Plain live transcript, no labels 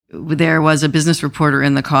there was a business reporter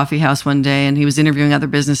in the coffee house one day, and he was interviewing other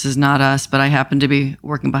businesses, not us, but I happened to be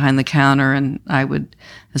working behind the counter, and I would,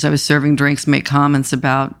 as I was serving drinks, make comments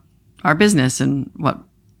about our business and what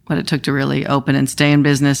it took to really open and stay in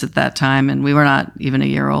business at that time. And we were not even a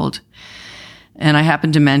year old. And I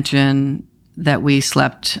happened to mention that we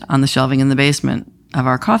slept on the shelving in the basement of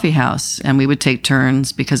our coffee house, and we would take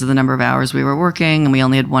turns because of the number of hours we were working, and we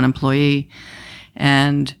only had one employee.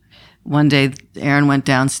 And one day, Erin went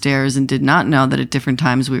downstairs and did not know that at different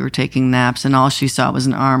times we were taking naps, and all she saw was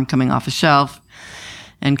an arm coming off a shelf,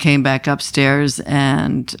 and came back upstairs.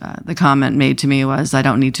 And the comment made to me was, I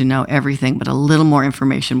don't need to know everything, but a little more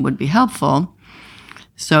information would be helpful.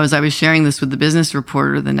 So as I was sharing this with the business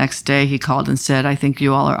reporter the next day, he called and said, I think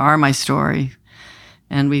you all are my story.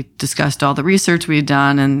 And we discussed all the research we had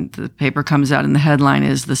done, and the paper comes out and the headline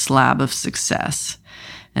is The Slab of Success.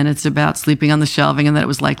 And it's about sleeping on the shelving and that it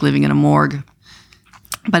was like living in a morgue.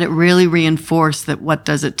 But it really reinforced that what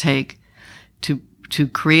does it take to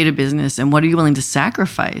create a business, and what are you willing to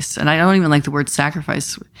sacrifice? And I don't even like the word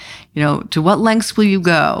sacrifice. To what lengths will you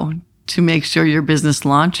go to make sure your business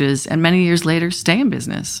launches and many years later stay in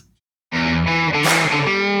business?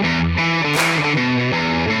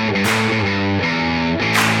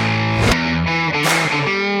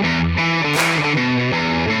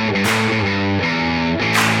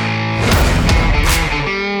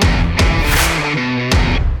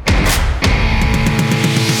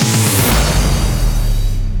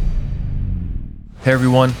 Hey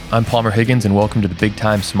everyone, I'm Palmer Higgins and welcome to the Big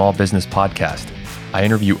Time Small Business Podcast. I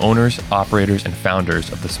interview owners, operators, and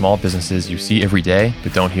founders of the small businesses you see every day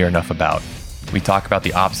but don't hear enough about. We talk about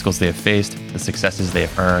the obstacles they have faced, the successes they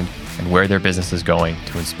have earned, and where their business is going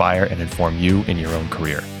to inspire and inform you in your own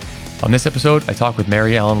career. On this episode, I talk with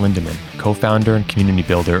Mary Ellen Lindemann, co-founder and community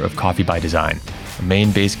builder of Coffee by Design, a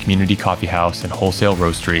Maine-based community coffee house and wholesale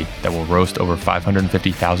roastery that will roast over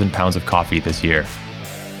 550,000 pounds of coffee this year.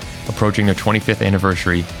 Approaching their 25th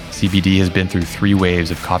anniversary, CBD has been through 3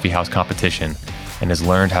 waves of coffeehouse competition and has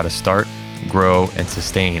learned how to start, grow, and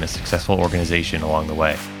sustain a successful organization along the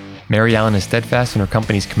way. Mary Ellen is steadfast in her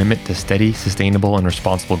company's commitment to steady, sustainable, and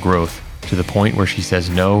responsible growth to the point where she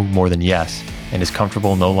says no more than yes and is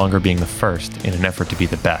comfortable no longer being the first in an effort to be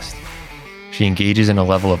the best. She engages in a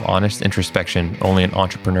level of honest introspection only an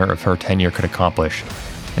entrepreneur of her tenure could accomplish,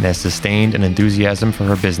 and has sustained an enthusiasm for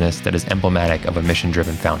her business that is emblematic of a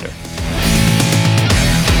mission-driven founder.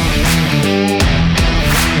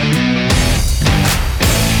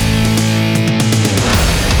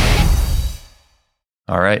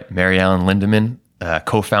 All right, Mary Ellen Lindemann,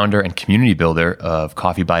 co-founder and community builder of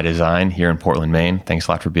Coffee by Design here in Portland, Maine. Thanks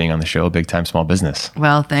a lot for being on the show, Big Time Small Business.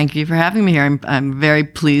 Well, thank you for having me here. I'm very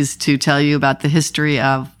pleased to tell you about the history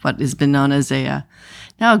of what has been known as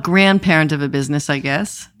now a grandparent of a business, I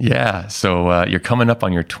guess. Yeah. So you're coming up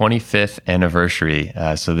on your 25th anniversary.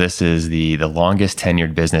 So this is the longest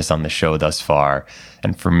tenured business on the show thus far.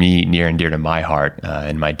 And for me, near and dear to my heart,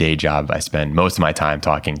 in my day job, I spend most of my time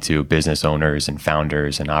talking to business owners and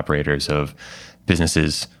founders and operators of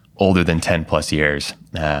businesses older than 10 plus years.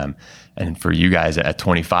 And for you guys at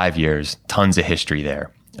 25 years, tons of history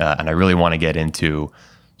there. And I really want to get into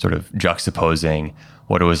sort of juxtaposing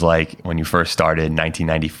what it was like when you first started in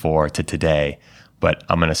 1994 to today. But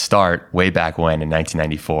I'm going to start way back when in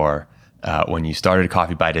 1994, when you started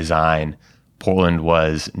Coffee by Design, Portland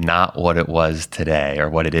was not what it was today or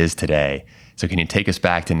what it is today. So can you take us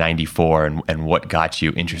back to 94 and what got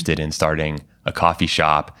you interested in starting a coffee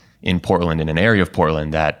shop in Portland, in an area of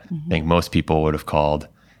Portland that I think most people would have called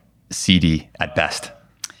seedy at best?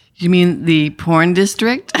 You mean the porn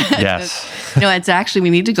district? Yes. It's actually,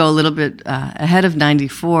 we need to go a little bit ahead of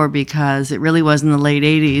 94 because it really was in the late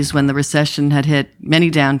 80s when the recession had hit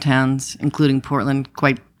many downtowns, including Portland,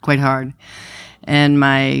 quite hard. And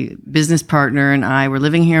my business partner and I were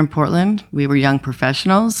living here in Portland. We were young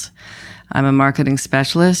professionals. I'm a marketing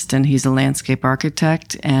specialist and he's a landscape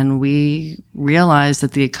architect. And we realized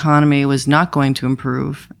that the economy was not going to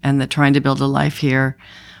improve and that trying to build a life here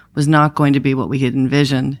was not going to be what we had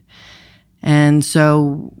envisioned. And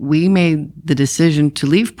so we made the decision to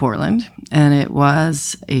leave Portland, and it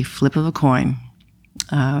was a flip of a coin.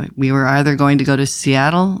 We were either going to go to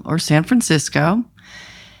Seattle or San Francisco,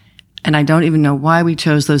 and I don't even know why we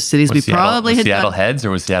chose those cities. Was Seattle heads or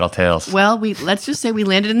was Seattle tails? Well, let's just say we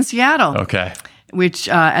landed in Seattle. Okay. Which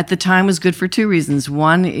at the time was good for 2 reasons.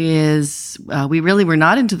 One is we really were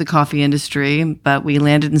not into the coffee industry, but we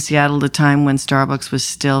landed in Seattle at a time when Starbucks was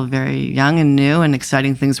still very young and new and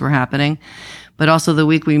exciting things were happening. But also the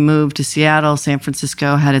week we moved to Seattle, San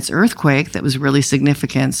Francisco had its earthquake that was really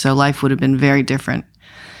significant, so life would have been very different.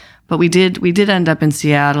 But we did end up in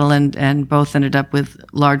Seattle and both ended up with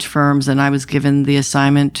large firms. And I was given the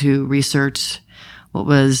assignment to research what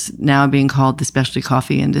was now being called the specialty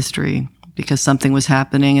coffee industry, because something was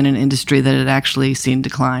happening in an industry that had actually seen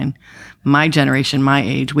decline. My generation, my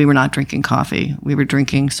age, we were not drinking coffee. We were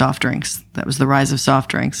drinking soft drinks. That was the rise of soft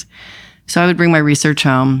drinks. So I would bring my research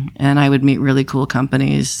home and I would meet really cool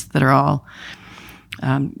companies that are all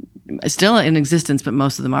still in existence, but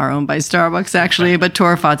most of them are owned by Starbucks, actually, but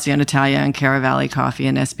Torre Fazione Italia and Cara Valley Coffee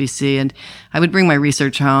and SBC. And I would bring my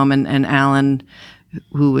research home, and Alan,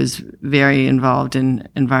 who was very involved in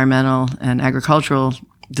environmental and agricultural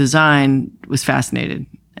design, was fascinated.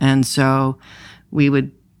 And so we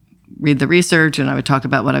would read the research and I would talk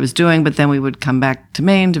about what I was doing, but then we would come back to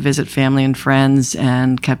Maine to visit family and friends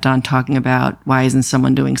and kept on talking about why isn't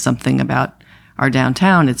someone doing something about our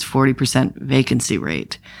downtown? It's 40% vacancy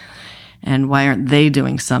rate. And why aren't they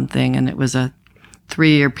doing something? And it was a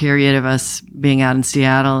 3-year period of us being out in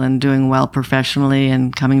Seattle and doing well professionally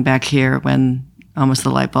and coming back here when almost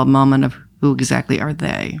the light bulb moment of who exactly are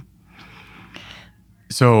they?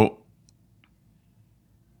 So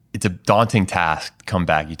it's a daunting task to come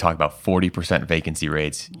back. You talk about 40% vacancy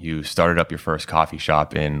rates. You started up your first coffee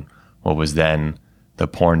shop in what was then the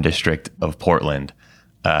porn district of Portland.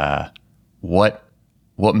 What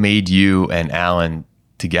made you and Alan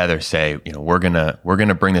together say, we're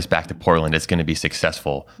gonna bring this back to Portland? It's gonna be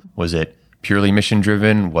successful. Was it purely mission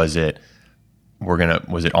driven? Was it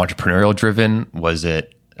entrepreneurial driven? Was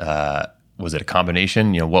it a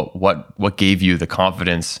combination? What gave you the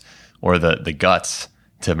confidence or the guts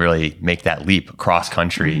to really make that leap across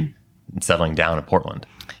country and settling down in Portland?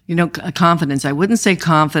 Confidence. I wouldn't say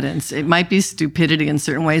confidence. It might be stupidity in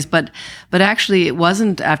certain ways, but actually it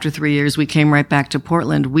wasn't. After 3 years, we came right back to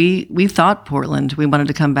Portland. We thought Portland, we wanted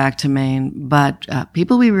to come back to Maine, but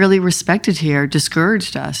people we really respected here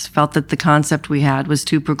discouraged us, felt that the concept we had was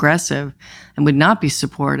too progressive and would not be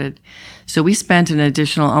supported. So we spent an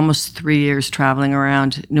additional almost 3 years traveling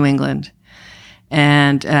around New England.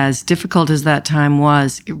 And as difficult as that time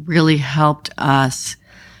was, it really helped us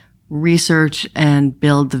research and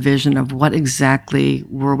build the vision of what exactly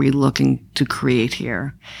were we looking to create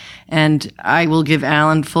here. And I will give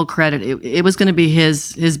Alan full credit. It was going to be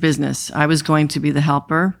his business. I was going to be the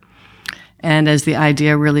helper. And as the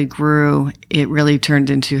idea really grew, it really turned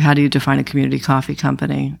into, how do you define a community coffee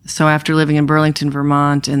company? So after living in Burlington,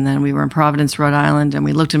 Vermont, and then we were in Providence, Rhode Island, and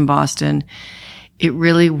we looked in Boston, it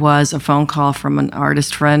really was a phone call from an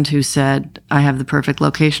artist friend who said, I have the perfect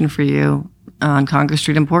location for you on Congress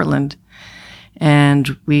Street in Portland.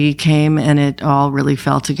 And we came and it all really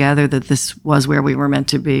fell together that this was where we were meant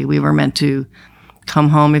to be. We were meant to come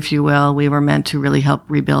home, if you will. We were meant to really help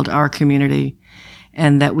rebuild our community,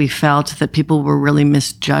 and that we felt that people were really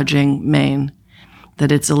misjudging Maine,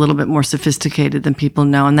 that it's a little bit more sophisticated than people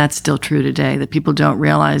know. And that's still true today, that people don't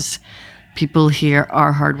realize people here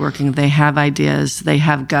are hardworking. They have ideas, they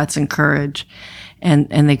have guts and courage,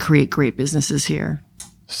 and they create great businesses here.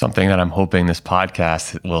 Something that I'm hoping this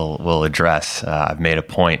podcast will address. I've made a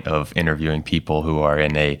point of interviewing people who are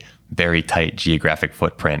in a very tight geographic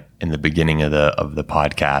footprint in the beginning of the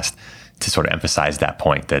podcast to sort of emphasize that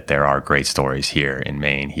point, that there are great stories here in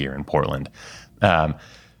Maine, here in Portland.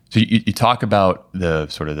 So you talk about the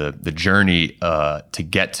sort of the journey to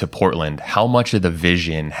get to Portland. How much of the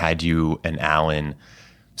vision had you and Alan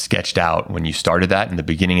sketched out when you started that in the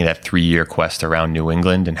beginning of that 3-year quest around New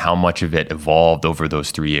England, and how much of it evolved over those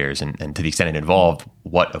 3 years? And to the extent it evolved,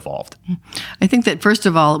 what evolved? I think that first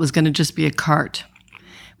of all, it was going to just be a cart,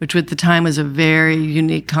 which at the time was a very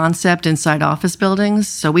unique concept inside office buildings.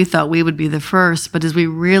 So we thought we would be the first. But as we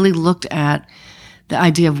really looked at the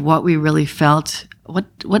idea of what we really felt,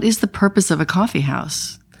 what is the purpose of a coffee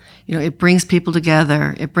house? It brings people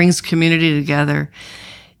together. It brings community together.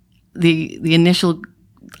 The initial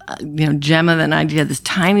gem of an idea, this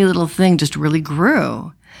tiny little thing just really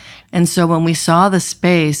grew. And so when we saw the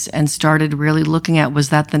space and started really looking at, was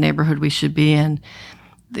that the neighborhood we should be in?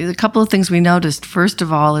 A couple of things we noticed. First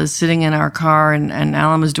of all is sitting in our car and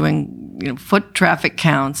Alan was doing foot traffic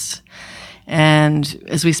counts. And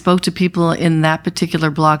as we spoke to people in that particular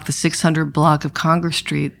block, the 600 block of Congress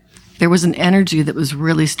Street, there was an energy that was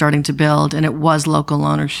really starting to build, and it was local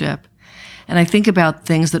ownership. And I think about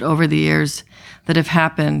things that over the years that have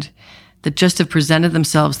happened that just have presented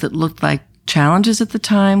themselves that looked like challenges at the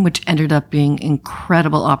time, which ended up being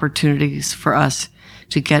incredible opportunities for us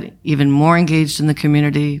to get even more engaged in the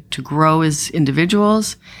community, to grow as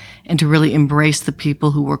individuals, and to really embrace the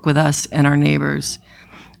people who work with us and our neighbors.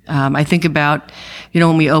 I think about,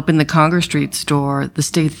 when we opened the Congress Street store, the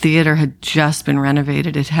State Theater had just been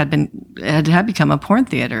renovated. It had become a porn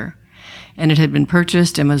theater. and it had been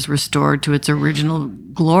purchased and was restored to its original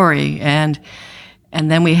glory. And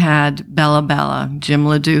then we had Bella Bella, Jim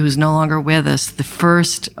Ledoux, who's no longer with us. The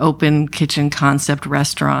first open kitchen concept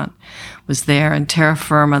restaurant was there, and Terra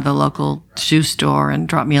Firma, the local shoe store, and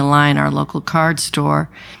Drop Me a Line, our local card store,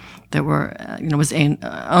 that was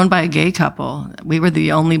owned by a gay couple. We were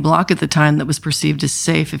the only block at the time that was perceived as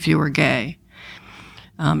safe if you were gay.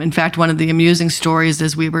 In fact, one of the amusing stories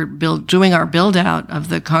is we were doing our build out of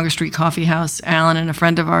the Congress Street Coffee House. Alan and a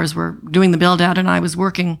friend of ours were doing the build out, and I was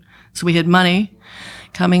working, so we had money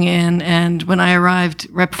coming in. And when I arrived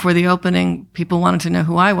right before the opening, people wanted to know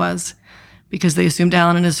who I was because they assumed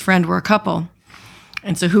Alan and his friend were a couple.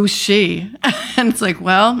 And so, who's she? And it's like,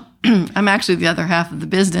 well, I'm actually the other half of the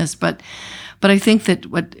business. But I think that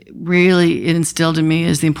what really it instilled in me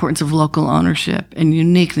is the importance of local ownership and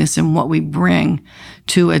uniqueness in what we bring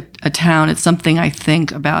to a town. It's something I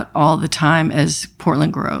think about all the time as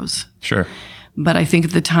Portland grows. Sure. But I think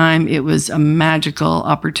at the time it was a magical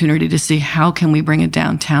opportunity to see how can we bring a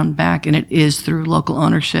downtown back, and it is through local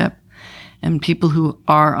ownership and people who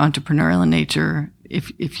are entrepreneurial in nature.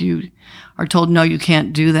 If you are told, no, you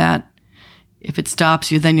can't do that, if it stops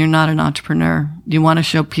you, then you're not an entrepreneur. You want to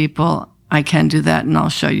show people, I can do that, and I'll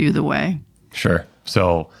show you the way. Sure.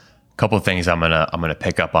 So a couple of things I'm gonna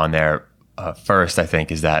pick up on there. First, I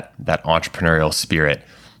think, is that entrepreneurial spirit.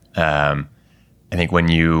 I think when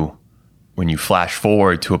you flash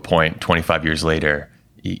forward to a point 25 years later,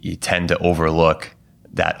 you tend to overlook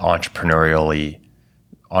that entrepreneurial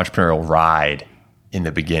ride in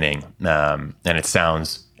the beginning. And it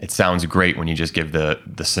sounds great when you just give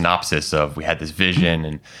the synopsis of we had this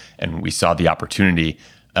vision and we saw the opportunity.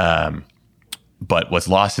 But what's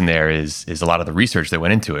lost in there is a lot of the research that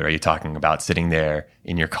went into it. Right? You're talking about sitting there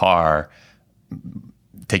in your car,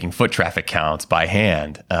 taking foot traffic counts by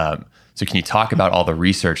hand. So can you talk about all the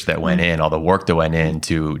research that went in, all the work that went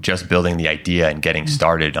into just building the idea and getting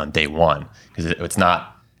started on day one? Because it's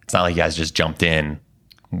not like you guys just jumped in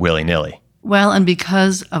willy-nilly. Well, and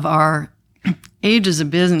because of our age as a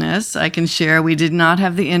business, I can share we did not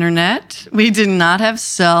have the internet. We did not have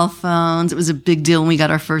cell phones. It was a big deal when we got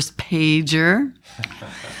our first pager.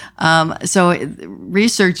 So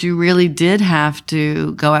research, you really did have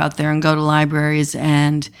to go out there and go to libraries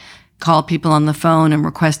and call people on the phone and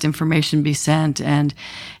request information be sent. And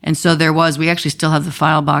so we actually still have the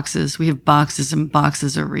file boxes. We have boxes and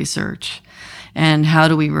boxes of research. And how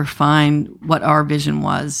do we refine what our vision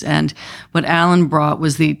was? And what Alan brought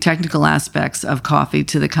was the technical aspects of coffee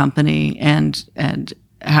to the company and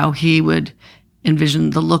how he would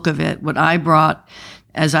envision the look of it. What I brought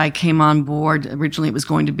as I came on board, originally it was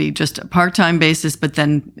going to be just a part-time basis, but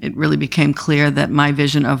then it really became clear that my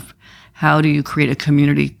vision of how do you create a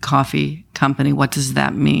community coffee company? What does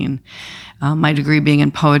that mean? My degree being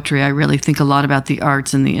in poetry, I really think a lot about the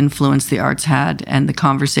arts and the influence the arts had and the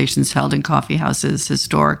conversations held in coffee houses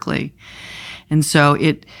historically. And so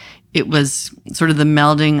it was sort of the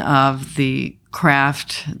melding of the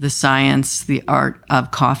craft, the science, the art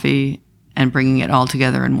of coffee, and bringing it all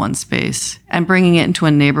together in one space and bringing it into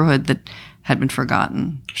a neighborhood that had been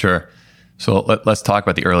forgotten. Sure. So let's talk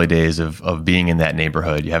about the early days of being in that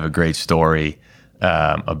neighborhood. You have a great story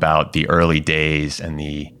about the early days and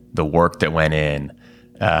the work that went in.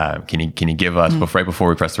 Can you give us, right before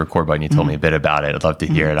we press the record button, you told me a bit about it. I'd love to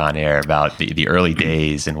hear it on air about the early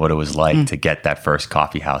days and what it was like to get that first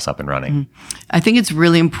coffee house up and running. I think it's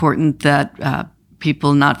really important that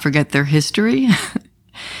people not forget their history.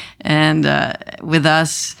 And with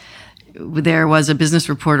us, there was a business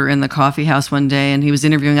reporter in the coffee house one day, and he was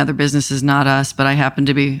interviewing other businesses, not us, but I happened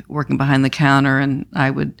to be working behind the counter, and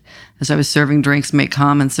I would, as I was serving drinks, make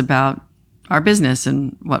comments about our business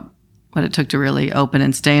and what it took to really open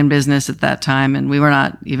and stay in business at that time, and we were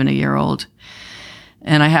not even a year old.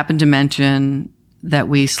 And I happened to mention that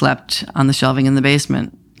we slept on the shelving in the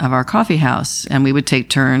basement of our coffee house, and we would take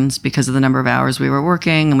turns because of the number of hours we were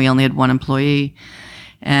working, and we only had one employee.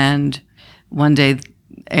 And one day,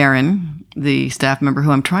 Aaron, the staff member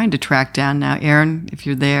who I'm trying to track down now, Aaron, if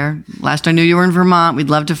you're there, last I knew you were in Vermont. We'd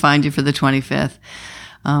love to find you for the 25th.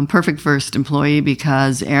 Perfect first employee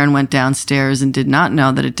because Aaron went downstairs and did not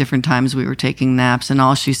know that at different times we were taking naps, and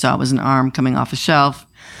all she saw was an arm coming off a shelf,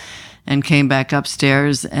 and came back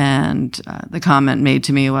upstairs. And the comment made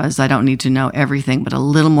to me was, I don't need to know everything, but a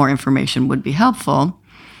little more information would be helpful.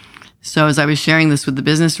 So as I was sharing this with the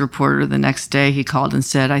business reporter the next day, he called and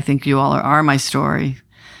said, I think you all are my story.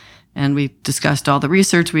 And we discussed all the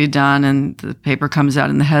research we had done, and the paper comes out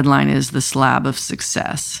and the headline is The Slab of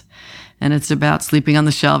Success. And it's about sleeping on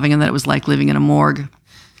the shelving and that it was like living in a morgue.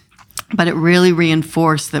 But it really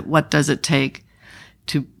reinforced that what does it take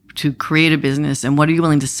to create a business, and what are you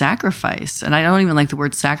willing to sacrifice? And I don't even like the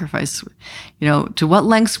word sacrifice. To what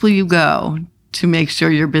lengths will you go to make sure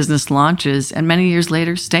your business launches and many years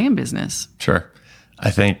later stay in business? Sure.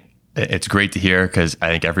 I think it's great to hear, because I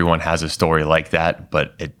think everyone has a story like that,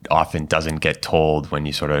 but it often doesn't get told when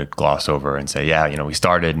you sort of gloss over and say, we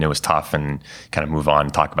started and it was tough, and kind of move on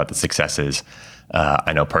and talk about the successes.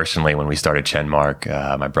 I know personally, when we started Chenmark,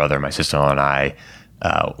 my brother, my sister-in-law, and I,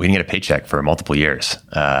 we didn't get a paycheck for multiple years.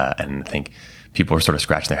 And I think people were sort of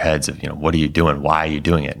scratching their heads of, what are you doing? Why are you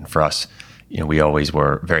doing it? And for us, we always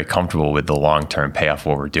were very comfortable with the long-term payoff of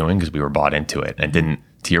what we're doing, because we were bought into it. And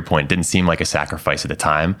to your point, it didn't seem like a sacrifice at the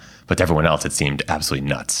time, but to everyone else, it seemed absolutely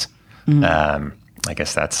nuts. Mm-hmm. I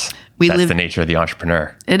guess that's the nature of the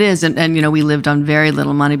entrepreneur. It is. And we lived on very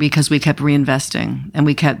little money because we kept reinvesting,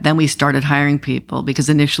 and then we started hiring people, because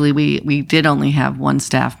initially we did only have one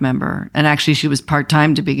staff member. And actually she was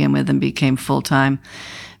part-time to begin with and became full-time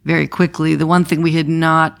very quickly. The one thing we had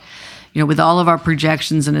not, with all of our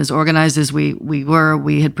projections, and as organized as we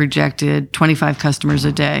had projected 25 customers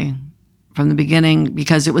a day from the beginning,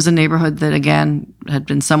 because it was a neighborhood that, again, had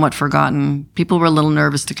been somewhat forgotten. People were a little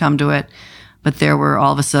nervous to come to it, but there were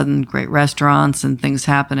all of a sudden great restaurants and things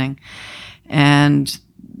happening. And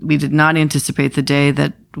we did not anticipate the day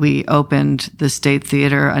that we opened the State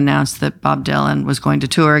Theater, announced that Bob Dylan was going to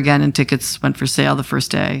tour again, and tickets went for sale the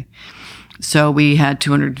first day. So we had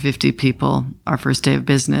 250 people our first day of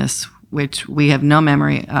business, which we have no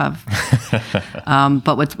memory of.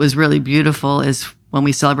 But what was really beautiful is when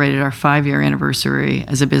we celebrated our 5-year anniversary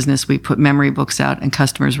as a business, we put memory books out, and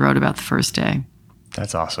customers wrote about the first day.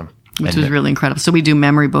 That's awesome. Which was really incredible. So we do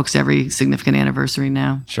memory books every significant anniversary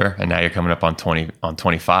now. Sure. And now you're coming up on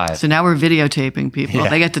 25. So now we're videotaping people. Yeah.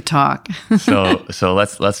 They get to talk. So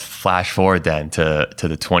let's flash forward then to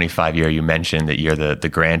the 25 year. You mentioned that you're the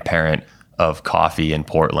grandparent of coffee in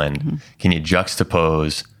Portland. Mm-hmm. Can you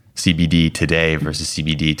juxtapose CBD today versus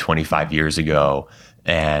CBD 25 years ago,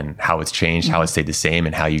 and how it's changed, how it's stayed the same,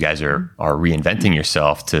 and how you guys are reinventing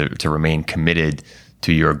yourself to remain committed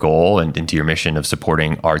to your goal and into your mission of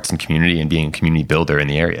supporting arts and community and being a community builder in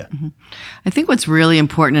the area? Mm-hmm. I think what's really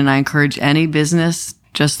important, and I encourage any business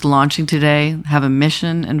just launching today, have a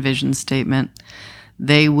mission and vision statement.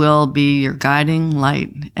 They will be your guiding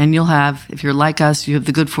light. And you'll have, if you're like us, you have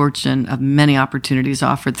the good fortune of many opportunities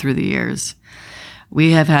offered through the years.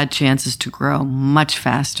 We have had chances to grow much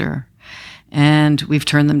faster, and we've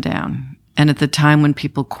turned them down. And at the time when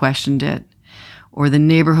people questioned it, or the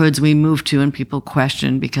neighborhoods we moved to and people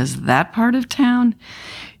questioned, because that part of town,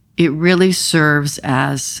 it really serves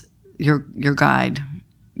as your guide.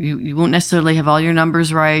 You won't necessarily have all your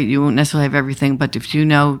numbers right. You won't necessarily have everything, but if you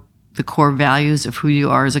know the core values of who you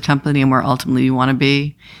are as a company and where ultimately you want to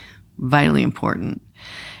be, vitally important.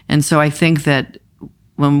 And so I think that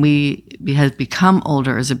when we have become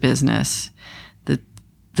older as a business,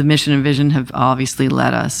 the mission and vision have obviously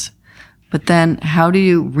led us. But then how do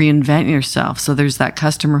you reinvent yourself? So there's that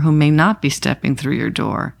customer who may not be stepping through your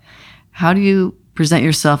door. How do you present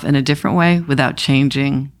yourself in a different way without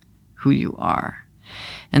changing who you are?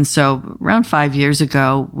 And so around 5 years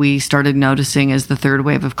ago, we started noticing, as the third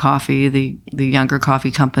wave of coffee, the younger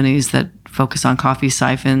coffee companies that focus on coffee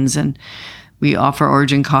siphons, and we offer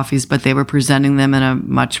origin coffees, but they were presenting them in a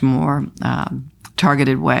much more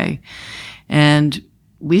targeted way. And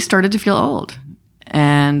we started to feel old.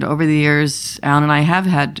 And over the years, Alan and I have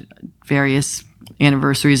had various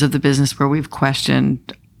anniversaries of the business where we've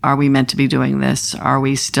questioned, are we meant to be doing this? Are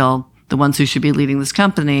we still the ones who should be leading this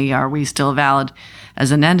company? Are we still valid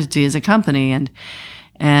as an entity, as a company? And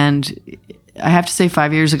I have to say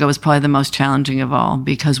 5 years ago was probably the most challenging of all,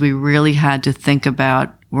 because we really had to think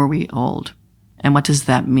about, were we old? And what does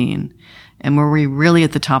that mean? And were we really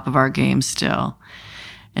at the top of our game still?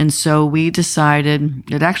 And so we decided,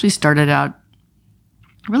 it actually started out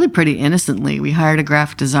really pretty innocently. We hired a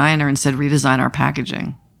graphic designer and said, redesign our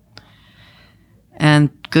packaging. And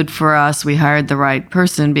good for us, we hired the right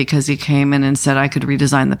person, because he came in and said, I could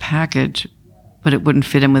redesign the package, but it wouldn't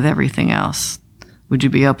fit in with everything else. Would you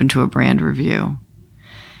be open to a brand review?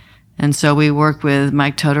 And so we worked with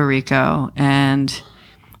Mike Todorico, and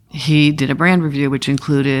he did a brand review, which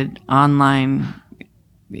included online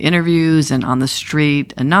interviews and on the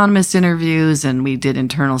street anonymous interviews, and we did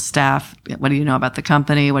internal staff. What do you know about the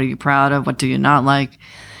company? What are you proud of? What do you not like?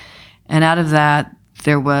 And out of that,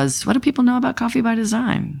 there was, what do people know about Coffee by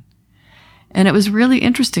Design? And it was really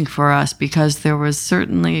interesting for us, because there was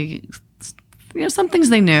certainly, some things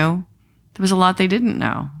they knew. There was a lot they didn't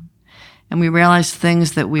know. And we realized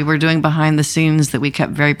things that we were doing behind the scenes that we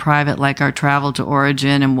kept very private, like our travel to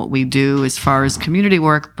origin and what we do as far as community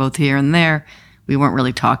work, both here and there. we weren't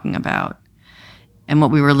really talking about. And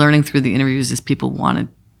what we were learning through the interviews is people wanted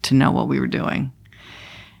to know what we were doing.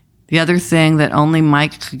 The other thing that only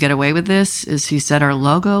Mike could get away with this is he said our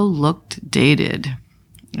logo looked dated.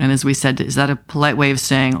 And as we said, is that a polite way of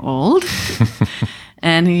saying old?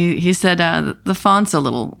 And he said, the font's a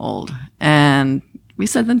little old. And we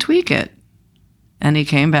said, then tweak it. And he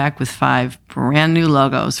came back with 5 brand new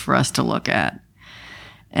logos for us to look at.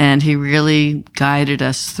 And he really guided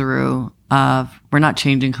us through, we're not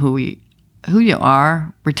changing who you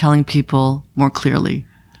are. We're telling people more clearly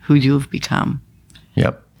who you've become.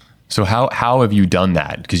 Yep. So how have you done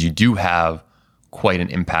that? Because you do have quite an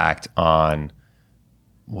impact on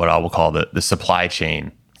what I will call the supply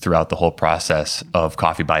chain throughout the whole process of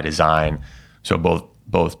Coffee by Design. So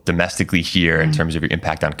both domestically here in terms of your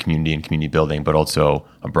impact on community and community building, but also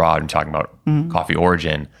abroad and talking about coffee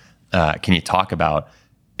origin. Can you talk about,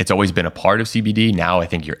 it's always been a part of CBD. Now I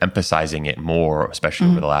think you're emphasizing it more, especially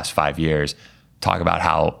over the last 5 years. Talk about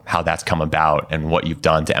how that's come about and what you've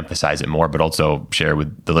done to emphasize it more, but also share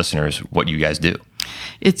with the listeners what you guys do.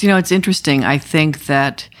 It's interesting. I think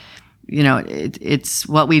that, it's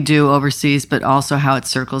what we do overseas, but also how it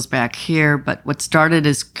circles back here. But what started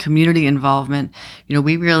as community involvement,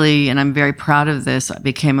 we really, and I'm very proud of this,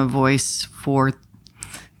 became a voice for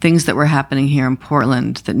things that were happening here in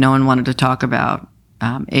Portland that no one wanted to talk about.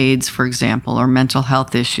 AIDS, for example, or mental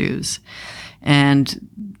health issues.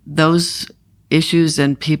 And those issues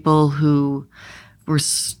and people who were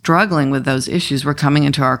struggling with those issues were coming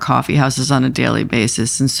into our coffee houses on a daily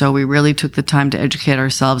basis. And so we really took the time to educate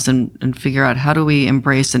ourselves and figure out, how do we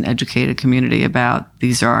embrace and educate a community about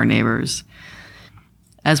these are our neighbors.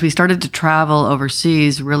 As we started to travel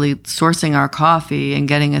overseas, really sourcing our coffee and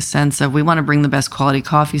getting a sense of, we want to bring the best quality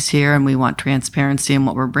coffees here and we want transparency in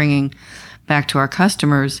what we're bringing back to our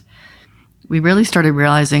customers, we really started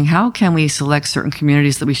realizing, how can we select certain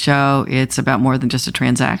communities that we show it's about more than just a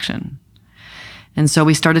transaction? And so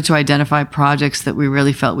we started to identify projects that we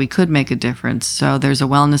really felt we could make a difference. So there's a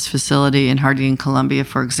wellness facility in Hardin, Colombia,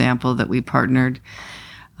 for example, that we partnered.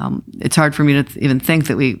 It's hard for me to even think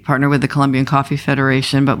that we partner with the Colombian Coffee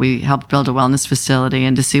Federation, but we helped build a wellness facility,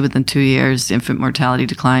 and to see within 2 years infant mortality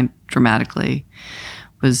declined dramatically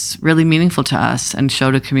was really meaningful to us, and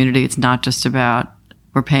showed a community it's not just about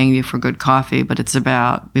we're paying you for good coffee, but it's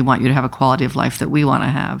about we want you to have a quality of life that we want to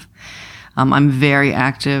have. I'm very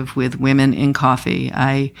active with women in coffee.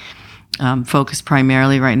 I focus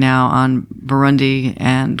primarily right now on Burundi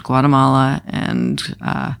and Guatemala and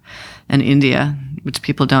India, which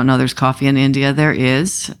people don't know there's coffee in India. There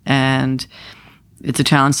is, and it's a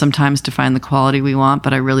challenge sometimes to find the quality we want,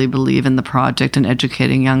 but I really believe in the project and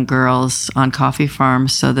educating young girls on coffee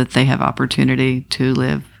farms so that they have opportunity to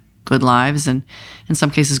live good lives and in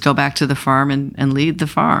some cases go back to the farm and lead the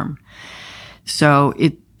farm. So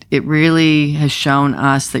it really has shown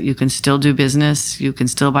us that you can still do business, you can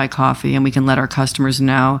still buy coffee, and we can let our customers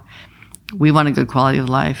know we want a good quality of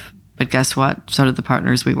life. But guess what? So do the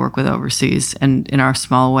partners we work with overseas. And in our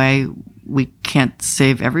small way, we can't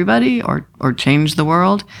save everybody or change the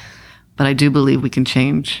world, but I do believe we can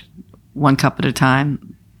change one cup at a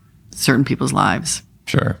time certain people's lives.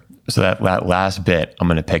 Sure. So that last bit I'm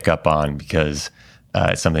going to pick up on, because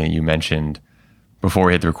it's something that you mentioned before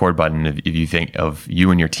we hit the record button. If you think of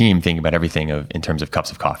you and your team thinking about everything in terms of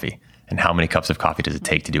cups of coffee, and how many cups of coffee does it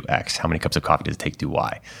take to do X? How many cups of coffee does it take to do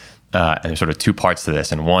Y? And there's sort of 2 parts to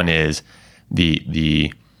this. And one is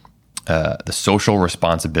the social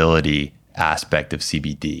responsibility aspect of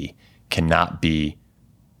CBD cannot be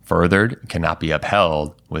furthered, cannot be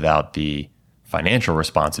upheld without the financial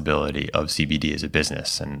responsibility of CBD as a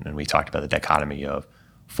business. And we talked about the dichotomy of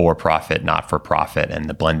for-profit, not-for-profit, and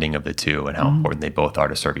the blending of the two, and how important they both are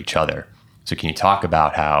to serve each other. So can you talk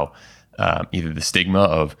about how either the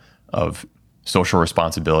stigma of social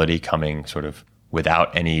responsibility coming sort of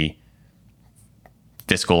without any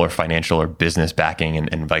fiscal or financial or business backing,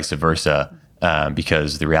 and vice versa,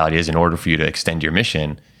 because the reality is, in order for you to extend your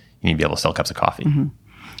mission, you need to be able to sell cups of coffee. Mm-hmm.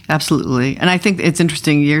 Absolutely. And I think it's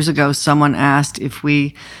interesting. Years ago, someone asked if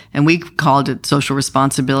we called it social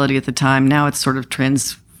responsibility at the time. Now it's sort of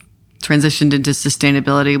transitioned into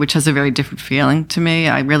sustainability, which has a very different feeling to me.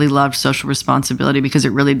 I really loved social responsibility because it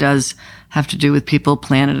really does have to do with people,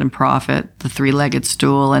 planet, and profit, the 3-legged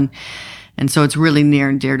stool. And so it's really near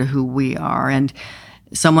and dear to who we are. And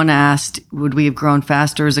someone asked, would we have grown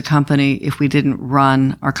faster as a company if we didn't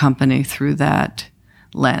run our company through that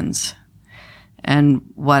lens? And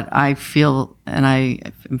what I feel, and I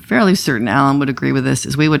am fairly certain Alan would agree with this,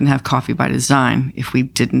 is we wouldn't have Coffee by Design if we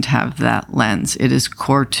didn't have that lens. It is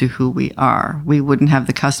core to who we are. We wouldn't have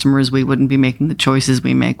the customers. We wouldn't be making the choices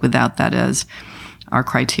we make without that as our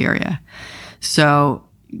criteria. So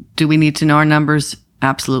do we need to know our numbers?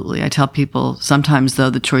 Absolutely. I tell people sometimes, though,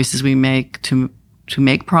 the choices we make to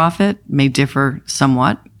make profit may differ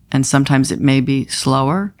somewhat, and sometimes it may be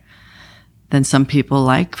slower than some people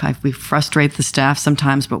like. We frustrate the staff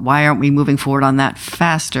sometimes, but why aren't we moving forward on that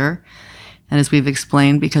faster? And as we've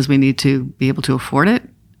explained, because we need to be able to afford it,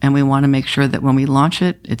 and we want to make sure that when we launch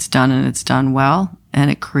it, it's done and it's done well,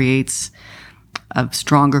 and it creates a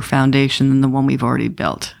stronger foundation than the one we've already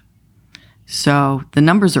built. So the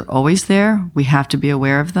numbers are always there. We have to be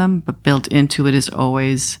aware of them, but built into it is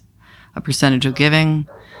always a percentage of giving,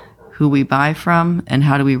 who we buy from, and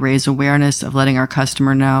how do we raise awareness of letting our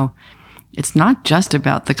customer know it's not just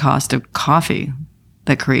about the cost of coffee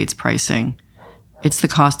that creates pricing. It's the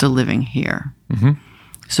cost of living here. Mm-hmm.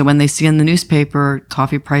 So when they see in the newspaper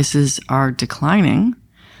coffee prices are declining,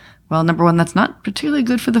 well, number one, that's not particularly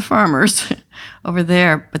good for the farmers over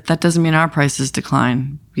there, but that doesn't mean our prices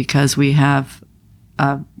decline because we have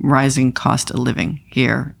a rising cost of living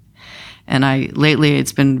here. And lately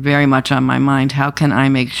it's been very much on my mind, how can I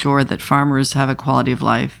make sure that farmers have a quality of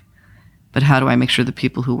life? But how do I make sure the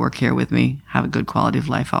people who work here with me have a good quality of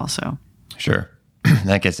life also? Sure.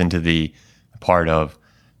 That gets into the part of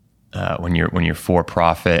when you're for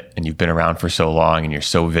profit and you've been around for so long and you're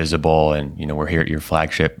so visible, and we're here at your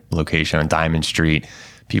flagship location on Diamond Street.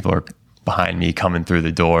 People are behind me coming through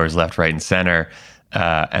the doors left, right, and center,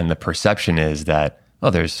 and the perception is that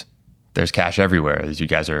there's cash everywhere. You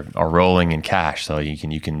guys are rolling in cash, so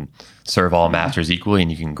you can serve all masters equally,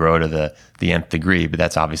 and you can grow to the nth degree. But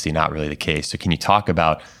that's obviously not really the case. So can you talk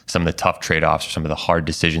about some of the tough trade-offs or some of the hard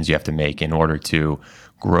decisions you have to make in order to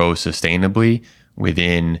grow sustainably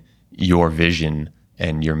within your vision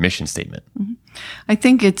and your mission statement? Mm-hmm. I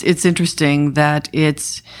think it's interesting that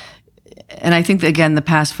and I think that, again, the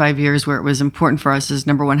past 5 years where it was important for us is,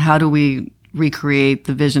 number one, how do we recreate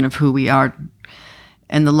the vision of who we are?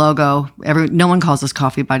 And the logo, no one calls us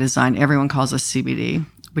Coffee by Design. Everyone calls us CBD,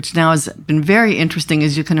 which now has been very interesting,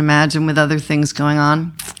 as you can imagine, with other things going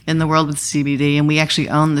on in the world with CBD. And we actually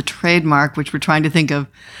own the trademark, which we're trying to think of,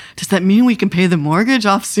 does that mean we can pay the mortgage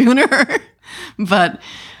off sooner? But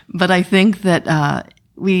I think that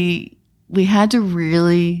we had to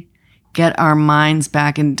really get our minds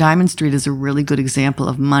back. And Diamond Street is a really good example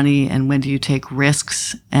of money and when do you take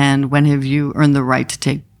risks and when have you earned the right to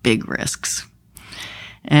take big risks.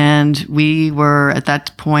 And we were at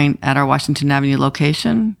that point at our Washington Avenue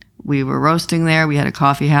location. We were roasting there. We had a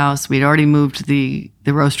coffee house. We'd already moved the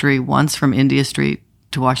roastery once from India Street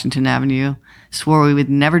to Washington Avenue. Swore we would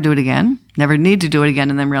never do it again, never need to do it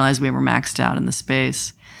again, and then realized we were maxed out in the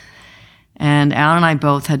space. And Alan and I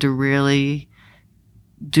both had to really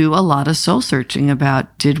do a lot of soul searching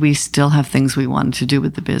about, did we still have things we wanted to do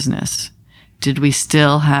with the business? Did we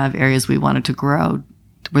still have areas we wanted to grow?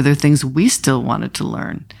 Were there things we still wanted to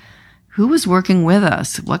learn? Who was working with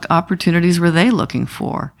us? What opportunities were they looking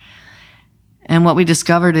for? And what we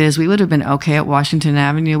discovered is we would have been okay at Washington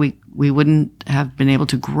Avenue. We wouldn't have been able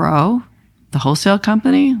to grow the wholesale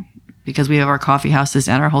company because we have our coffee houses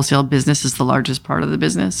and our wholesale business is the largest part of the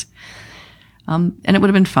business. And it would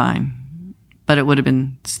have been fine, but it would have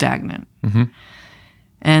been stagnant. Mm-hmm.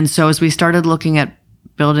 And so as we started looking at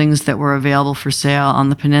buildings that were available for sale on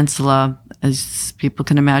the peninsula, as people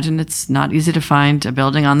can imagine, it's not easy to find a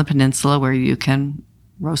building on the peninsula where you can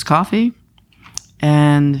roast coffee.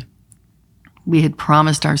 And we had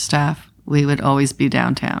promised our staff we would always be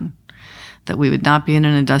downtown, that we would not be in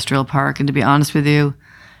an industrial park. And to be honest with you,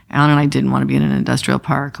 Alan and I didn't want to be in an industrial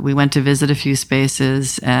park. We went to visit a few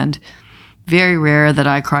spaces, and very rare that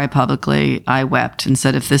I cry publicly. I wept and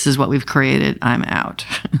said, if this is what we've created, I'm out.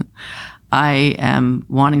 I am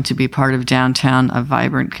wanting to be part of downtown, a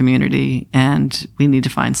vibrant community, and we need to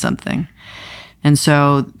find something. And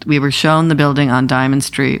so we were shown the building on Diamond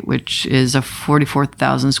Street, which is a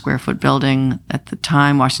 44,000 square foot building. At the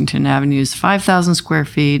time, Washington Avenue is 5,000 square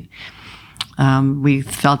feet. We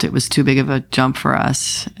felt it was too big of a jump for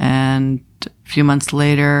us. And a few months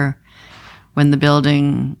later, when the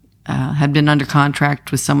building had been under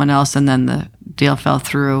contract with someone else and then the deal fell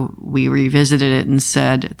through, we revisited it and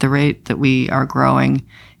said, at the rate that we are growing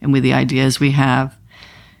and with the ideas we have,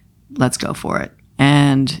 let's go for it.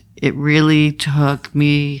 And it really took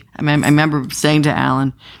me, I remember saying to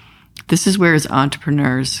Alan, this is where as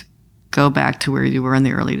entrepreneurs go back to where you were in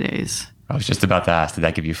the early days. I was just about to ask, did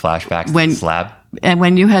that give you flashbacks to the slab? And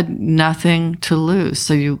when you had nothing to lose,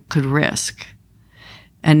 so you could risk.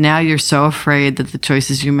 And now you're so afraid that the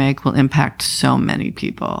choices you make will impact so many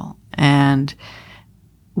people. And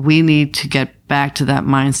we need to get back to that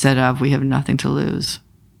mindset of we have nothing to lose,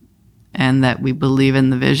 and that we believe in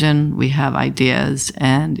the vision, we have ideas,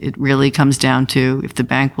 and it really comes down to if the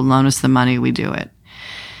bank will loan us the money, we do it.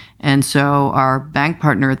 And so our bank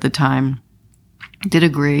partner at the time did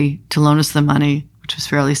agree to loan us the money, which was a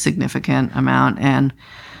fairly significant amount.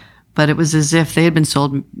 But it was as if they had been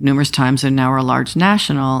sold numerous times and now are a large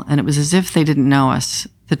national, and it was as if they didn't know us.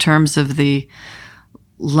 The terms of the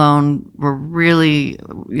loan were really,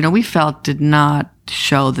 we felt did not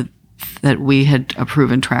show that we had a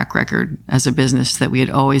proven track record as a business, that we had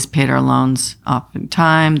always paid our loans off in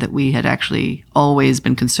time, that we had actually always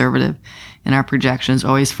been conservative in our projections,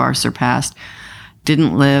 always far surpassed,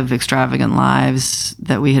 didn't live extravagant lives,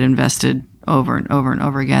 that we had invested over and over and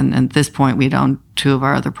over again. And at this point, we'd owned 2 of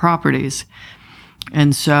our other properties.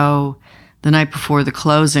 And so the night before the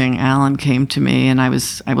closing, Alan came to me, and I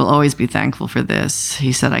will always be thankful for this.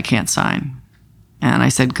 He said, I can't sign. And I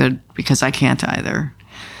said, good, because I can't either.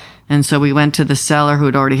 And so we went to the seller, who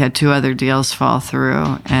had already had 2 other deals fall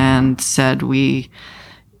through, and said,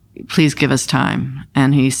 please give us time.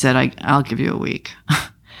 And he said, I'll give you a week.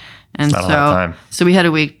 And so we had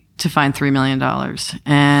a week to find $3 million.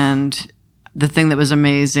 And the thing that was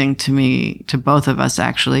amazing to me, to both of us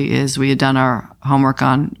actually, is we had done our homework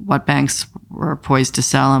on what banks were poised to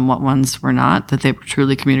sell and what ones were not, that they were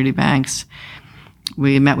truly community banks.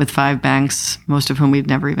 We met with 5 banks, most of whom we'd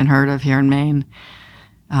never even heard of here in Maine,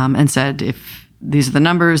 and said, if these are the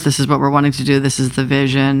numbers, this is what we're wanting to do, this is the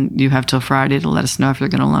vision, you have till Friday to let us know if you're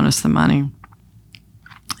going to loan us the money.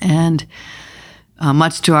 And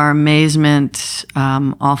much to our amazement,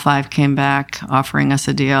 all 5 came back offering us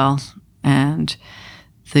a deal. And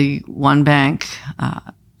the one bank,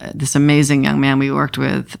 this amazing young man we worked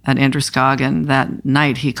with at Androscoggin, that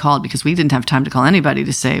night he called, because we didn't have time to call anybody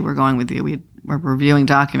to say, we're going with you. We were reviewing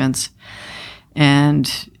documents.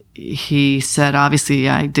 And he said, obviously,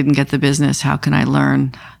 I didn't get the business. How can I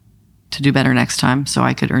learn to do better next time so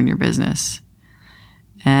I could earn your business?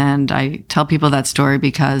 And I tell people that story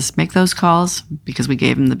because make those calls, because we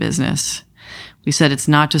gave him the business. We said it's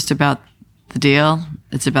not just about the deal,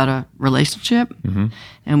 it's about a relationship. Mm-hmm.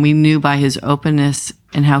 And we knew by his openness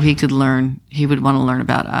and how he could learn, he would want to learn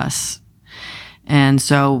about us. And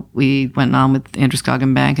so we went on with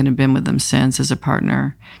Androscoggin Bank and have been with them since as a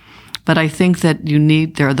partner. But I think that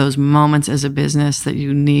there are those moments as a business that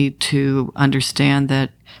you need to understand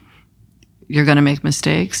that you're going to make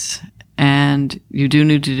mistakes, and you do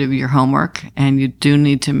need to do your homework, and you do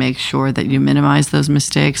need to make sure that you minimize those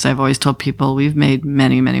mistakes. I've always told people we've made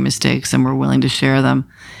many, many mistakes and we're willing to share them.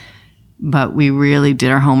 But we really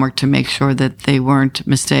did our homework to make sure that they weren't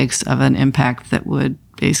mistakes of an impact that would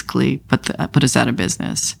basically put us out of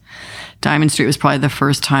business. Diamond Street was probably the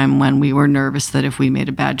first time when we were nervous that if we made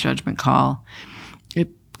a bad judgment call, it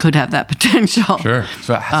could have that potential. Sure.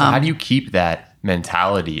 So how do you keep that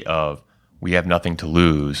mentality of we have nothing to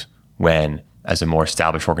lose when, as a more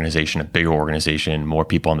established organization, a bigger organization, more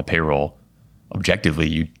people on the payroll, objectively,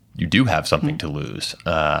 you do have something to lose?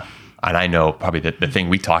 And I know probably the thing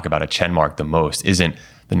we talk about at Chenmark the most isn't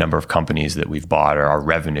the number of companies that we've bought or our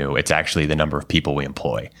revenue. It's actually the number of people we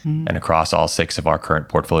employ. Mm-hmm. And across all 6 of our current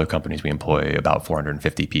portfolio companies, we employ about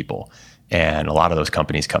 450 people. And a lot of those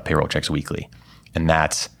companies cut payroll checks weekly. And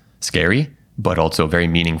that's scary, but also very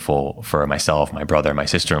meaningful for myself, my brother, my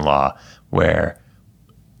sister-in-law, where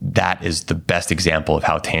that is the best example of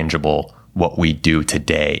how tangible what we do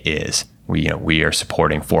today is. We are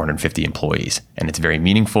supporting 450 employees, and it's very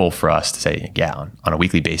meaningful for us to say, yeah, on a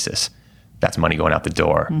weekly basis, that's money going out the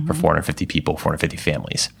door for 450 people, 450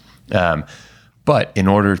 families. But in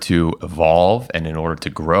order to evolve and in order to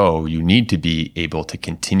grow, you need to be able to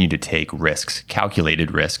continue to take risks,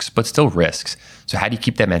 calculated risks, but still risks. So how do you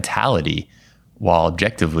keep that mentality while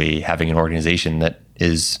objectively having an organization that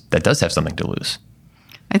does have something to lose?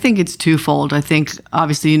 I think it's twofold. I think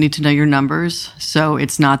obviously you need to know your numbers. So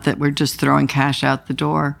it's not that we're just throwing cash out the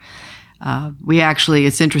door.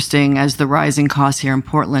 It's interesting, as the rising costs here in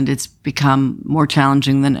Portland, it's become more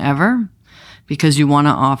challenging than ever because you want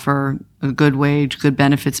to offer a good wage, good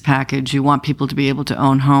benefits package. You want people to be able to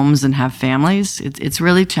own homes and have families. It's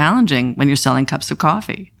really challenging when you're selling cups of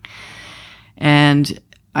coffee. And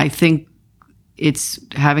I think it's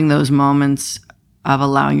having those moments of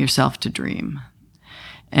allowing yourself to dream.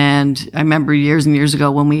 And I remember years and years ago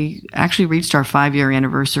when we actually reached our 5-year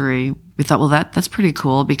anniversary, we thought, well, that's pretty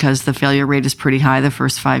cool because the failure rate is pretty high the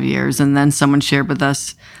first 5 years. And then someone shared with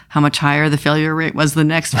us how much higher the failure rate was the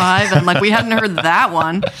next 5. And we hadn't heard that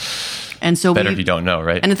one. And so better if you don't know,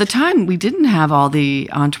 right? And at the time, we didn't have all the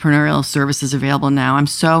entrepreneurial services available now. I'm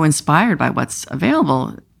so inspired by what's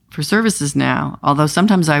available for services now. Although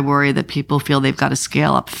sometimes I worry that people feel they've got to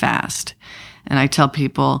scale up fast. And I tell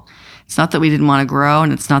people, it's not that we didn't want to grow,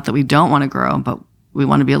 and it's not that we don't want to grow, but we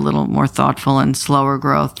want to be a little more thoughtful and slower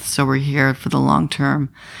growth. So we're here for the long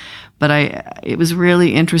term. But it was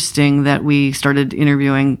really interesting that we started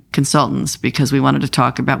interviewing consultants because we wanted to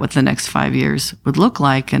talk about what the next 5 years would look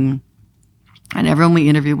like. And everyone we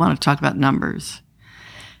interviewed wanted to talk about numbers.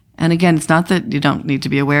 And again, it's not that you don't need to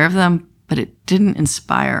be aware of them, but it didn't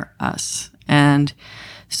inspire us. And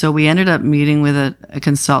so we ended up meeting with a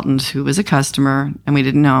consultant who was a customer, and we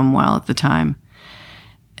didn't know him well at the time.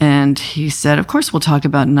 And he said, of course, we'll talk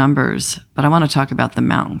about numbers, but I want to talk about the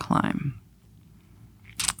mountain climb.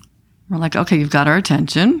 We're like, okay, you've got our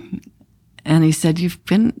attention. And he said, you've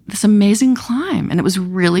been this amazing climb, and it was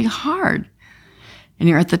really hard. And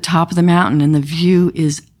you're at the top of the mountain, and the view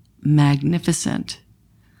is magnificent.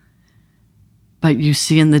 But you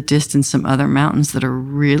see in the distance some other mountains that are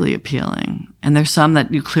really appealing. And there's some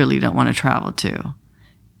that you clearly don't want to travel to.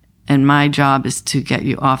 And my job is to get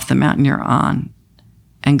you off the mountain you're on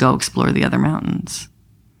and go explore the other mountains.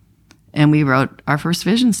 And we wrote our first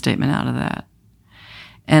vision statement out of that.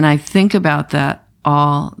 And I think about that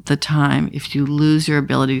all the time. If you lose your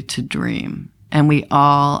ability to dream, and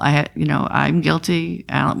I'm guilty,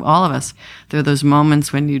 all of us, there are those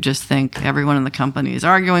moments when you just think everyone in the company is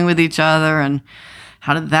arguing with each other, and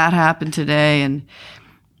how did that happen today? And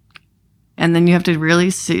then you have to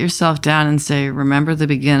really sit yourself down and say, remember the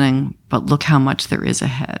beginning, but look how much there is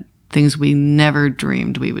ahead. Things we never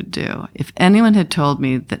dreamed we would do. If anyone had told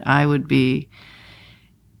me that I would be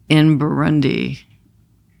in Burundi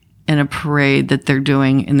in a parade that they're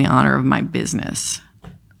doing in the honor of my business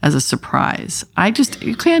as a surprise,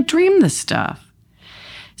 you can't dream this stuff.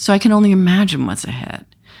 So I can only imagine what's ahead.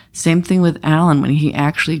 Same thing with Alan when he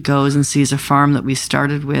actually goes and sees a farm that we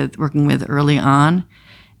started working with early on,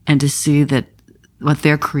 and to see that what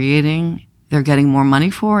they're creating, they're getting more money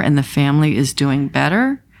for, and the family is doing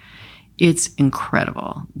better. It's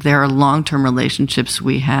incredible. There are long-term relationships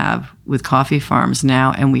we have with coffee farms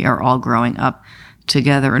now, and we are all growing up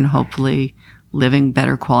together and hopefully living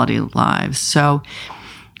better quality lives. So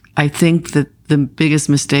I think that the biggest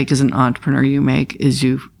mistake as an entrepreneur you make is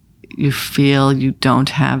you feel you don't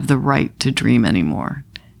have the right to dream anymore.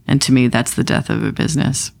 And to me, that's the death of a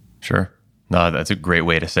business. Sure. No, that's a great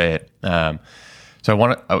way to say it.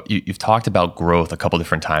 So you've talked about growth a couple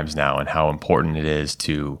different times now, and how important it is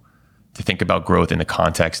to think about growth in the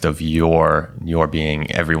context of your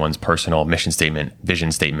being everyone's personal mission statement,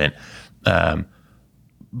 vision statement.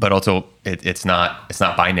 But also it's not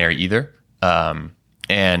binary either.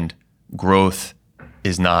 And growth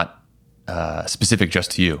is not specific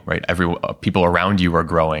just to you, right? People around you are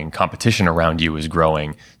growing. Competition around you is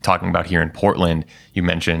growing. Talking about here in Portland, you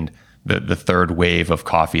mentioned the third wave of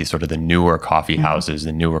coffee, sort of the newer coffee houses,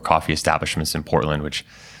 the newer coffee establishments in Portland, which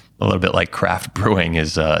a little bit like craft brewing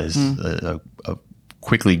is a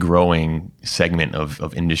quickly growing segment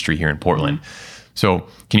of industry here in Portland. So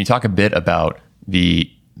can you talk a bit about the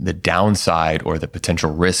downside or the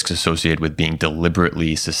potential risks associated with being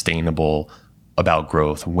deliberately sustainable about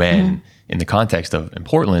growth when in the context of in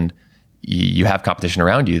Portland, you have competition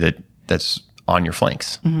around you that's on your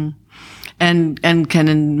flanks? And can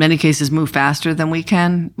in many cases move faster than we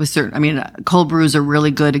can with cold brew is a really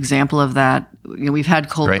good example of that. We've had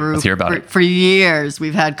cold brew Let's hear about it. For years.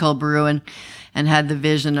 We've had cold brew and had the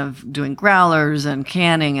vision of doing growlers and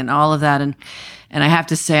canning and all of that. And I have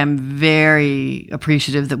to say, I'm very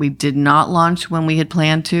appreciative that we did not launch when we had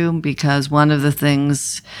planned to, because one of the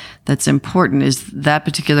things that's important is that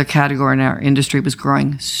particular category in our industry was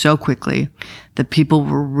growing so quickly that people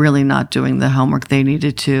were really not doing the homework they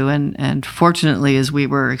needed to. And fortunately, as we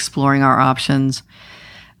were exploring our options,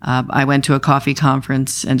 I went to a coffee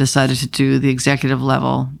conference and decided to do the executive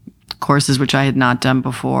level courses, which I had not done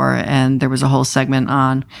before. And there was a whole segment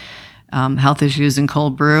on health issues in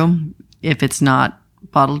cold brew if it's not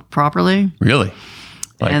bottled properly. Really?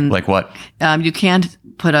 Like what? You can't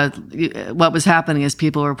what was happening is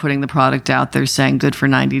people were putting the product out there saying good for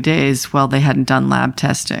 90 days. Well, they hadn't done lab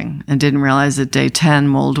testing and didn't realize that day 10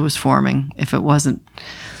 mold was forming if it wasn't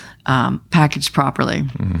packaged properly.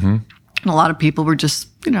 And a lot of people were just,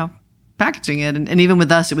 packaging it. And even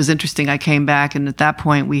with us, it was interesting. I came back, and at that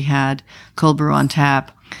point we had cold brew on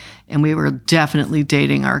tap, and we were definitely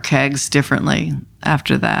dating our kegs differently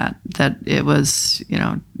after that it was,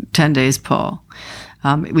 10 days pull.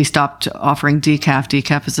 We stopped offering decaf.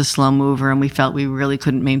 Decaf is a slow mover, and we felt we really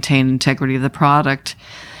couldn't maintain integrity of the product.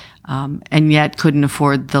 and yet couldn't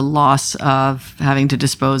afford the loss of having to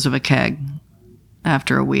dispose of a keg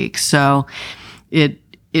after a week. So it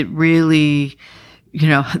really,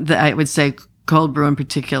 I would say cold brew in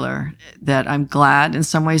particular, that I'm glad in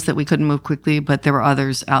some ways that we couldn't move quickly, but there were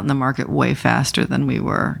others out in the market way faster than we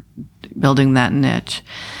were building that niche.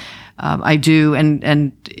 I do,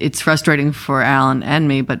 and it's frustrating for Alan and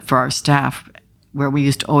me, but for our staff, where we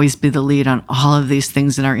used to always be the lead on all of these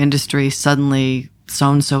things in our industry, suddenly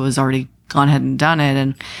so-and-so has already gone ahead and done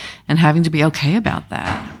it, and having to be okay about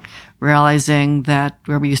that. Realizing that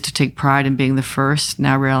where we used to take pride in being the first,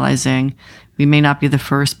 now realizing we may not be the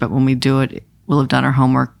first, but when we do it, we'll have done our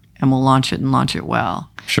homework and we'll launch it and launch it well.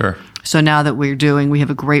 Sure. So now that we have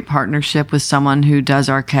a great partnership with someone who does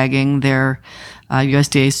our kegging. They're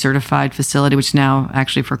USDA certified facility, which now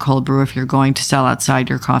actually for cold brew, if you're going to sell outside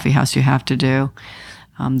your coffee house, you have to do.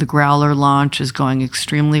 The growler launch is going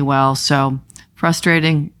extremely well. So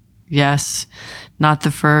frustrating, yes. Not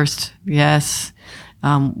the first, yes.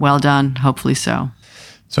 Well done, hopefully so.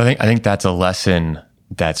 So I think that's a lesson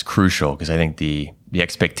that's crucial, because I think the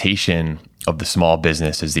expectation of the small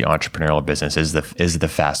business is the entrepreneurial business is the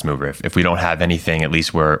fast mover. If we don't have anything, at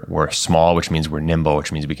least we're small, which means we're nimble,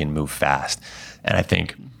 which means we can move fast. And I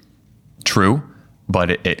think true, but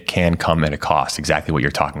it can come at a cost. Exactly what you're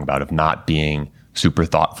talking about, of not being super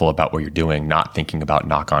thoughtful about what you're doing, not thinking about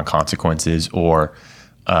knock-on consequences, or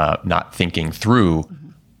not thinking through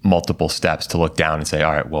multiple steps to look down and say,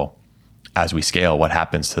 all right, well, as we scale, what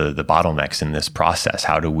happens to the bottlenecks in this process?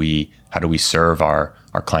 How do we serve our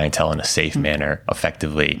clientele in a safe manner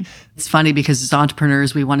effectively? It's funny because as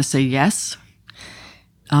entrepreneurs, we want to say yes.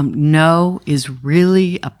 No is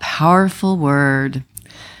really a powerful word.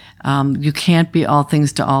 You can't be all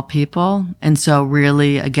things to all people. And so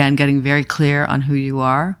really, again, getting very clear on who you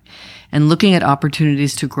are and looking at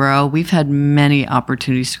opportunities to grow. We've had many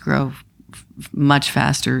opportunities to grow much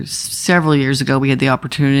faster. Several years ago, we had the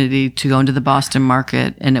opportunity to go into the Boston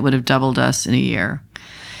market, and it would have doubled us in a year.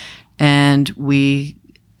 And we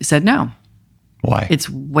said no. Why? It's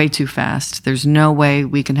way too fast. There's no way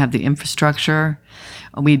we can have the infrastructure.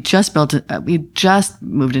 We just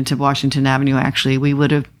moved into Washington Avenue, actually. We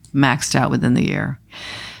would have maxed out within the year.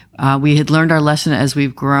 We had learned our lesson as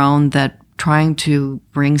we've grown that trying to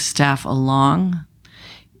bring staff along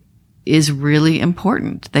is really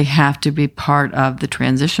important. They have to be part of the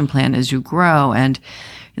transition plan as you grow. And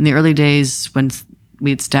in the early days, when we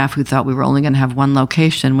had staff who thought we were only going to have one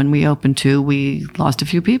location, when we opened two, we lost a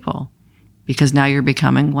few people because now you're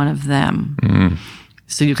becoming one of them. Mm.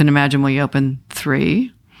 So you can imagine when you open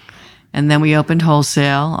three, and then we opened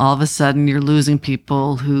wholesale, all of a sudden you're losing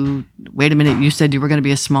people who, wait a minute, you said you were going to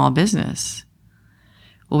be a small business.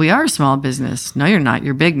 Well, we are a small business. No, you're not.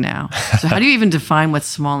 You're big now. So how do you even define what's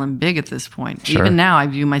small and big at this point? Sure. Even now, I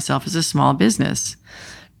view myself as a small business.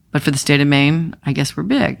 But for the state of Maine, I guess we're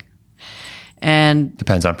big. And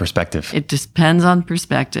depends on perspective. It depends on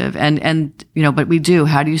perspective. And but we do.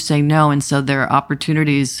 How do you say no? And so there are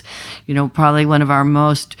opportunities, probably one of our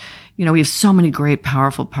most, we have so many great,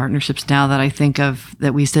 powerful partnerships now that I think of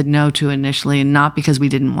that we said no to initially, and not because we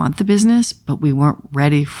didn't want the business, but we weren't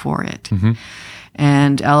ready for it. Mm-hmm.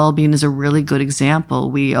 And LL Bean is a really good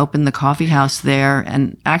example. We opened the coffee house there,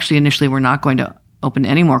 and actually initially we're not going to open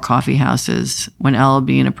any more coffee houses when LL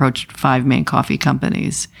Bean approached 5 main coffee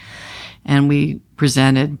companies. And we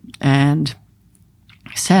presented and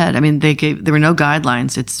said, there were no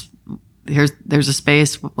guidelines. There's a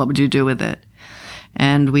space. What would you do with it?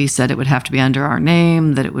 And we said it would have to be under our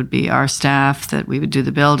name, that it would be our staff, that we would do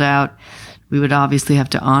the build out. We would obviously have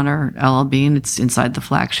to honor LL Bean. It's inside the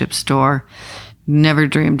flagship store. Never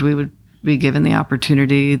dreamed we would be given the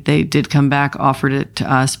opportunity. They did come back, offered it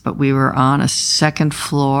to us, but we were on a second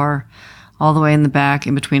floor, all the way in the back,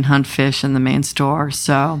 in between Hunt Fish and the main store.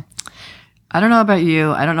 So I don't know about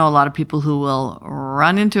you. I don't know a lot of people who will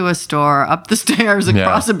run into a store, up the stairs,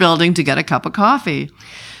 across a building to get a cup of coffee.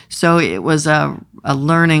 So it was a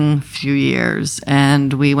learning few years,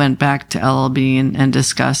 and we went back to LL Bean and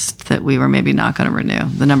discussed that we were maybe not going to renew.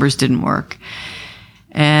 The numbers didn't work.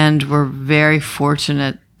 And we're very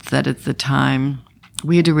fortunate that at the time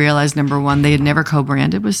we had to realize, number one, they had never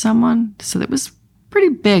co-branded with someone. So it was pretty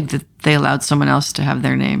big that they allowed someone else to have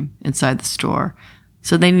their name inside the store.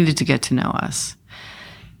 So they needed to get to know us.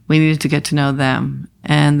 We needed to get to know them.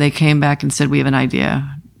 And they came back and said, we have an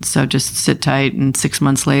idea. So just sit tight. And 6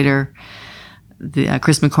 months later,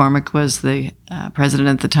 Chris McCormick was the president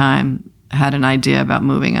at the time, had an idea about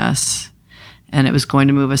moving us. And it was going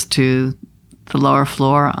to move us to the lower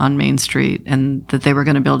floor on Main Street, and that they were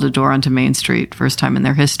going to build a door onto Main Street, first time in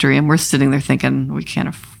their history. And we're sitting there thinking, we can't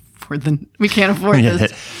afford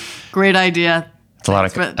this. Great idea. That's a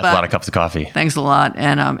lot of cups of coffee. Thanks a lot.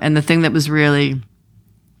 And the thing that was really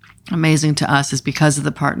amazing to us is because of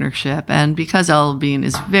the partnership and because L.L. Bean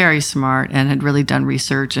is very smart and had really done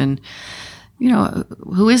research and,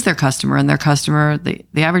 who is their customer? And their customer, the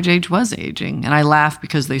average age was aging. And I laughed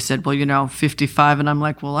because they said, well, 55. And I'm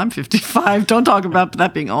like, well, I'm 55. Don't talk about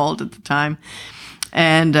that being old at the time.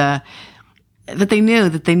 And, but they knew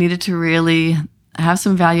that they needed to really have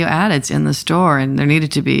some value addeds in the store, and there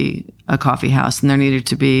needed to be a coffee house and there needed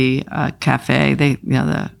to be a cafe.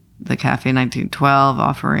 The Cafe 1912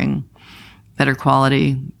 offering better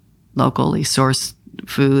quality, locally sourced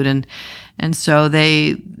food. And so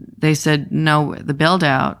they said, no, the build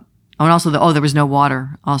out. Oh, and also there was no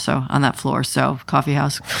water also on that floor. So coffee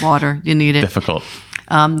house, water, you need it. Difficult.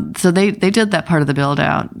 So they did that part of the build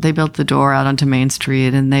out. They built the door out onto Main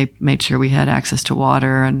Street and they made sure we had access to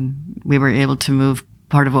water, and we were able to move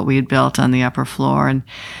part of what we had built on the upper floor. And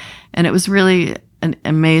it was really an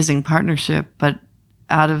amazing partnership. But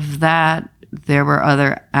out of that, there were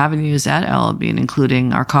other avenues at L.L. Bean,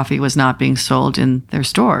 including our coffee was not being sold in their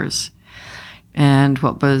stores. And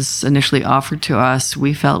what was initially offered to us,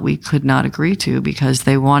 we felt we could not agree to because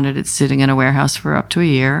they wanted it sitting in a warehouse for up to a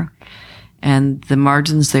year. And the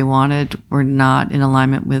margins they wanted were not in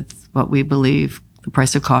alignment with what we believe the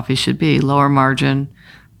price of coffee should be. Lower margin,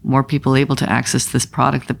 more people able to access this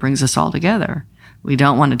product that brings us all together. We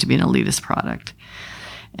don't want it to be an elitist product.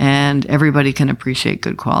 And everybody can appreciate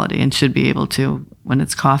good quality and should be able to when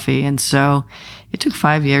it's coffee. And so it took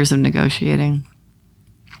 5 years of negotiating.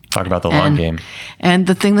 Talk about the long game. And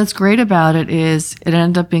the thing that's great about it is it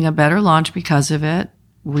ended up being a better launch because of it.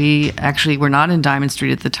 We actually were not in Diamond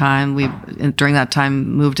Street at the time. We, during that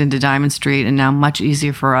time, moved into Diamond Street, and now much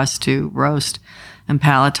easier for us to roast and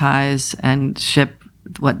palletize and ship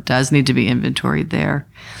what does need to be inventoried there.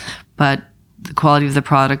 But the quality of the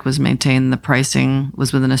product was maintained. The pricing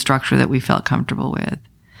was within a structure that we felt comfortable with.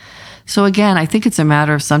 So again, I think it's a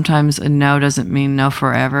matter of sometimes a no doesn't mean no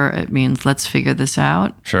forever. It means let's figure this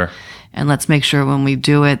out. Sure. And let's make sure when we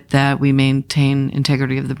do it that we maintain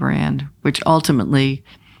integrity of the brand, which ultimately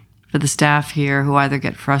for the staff here who either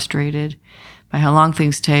get frustrated by how long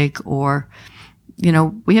things take or,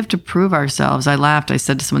 we have to prove ourselves. I laughed. I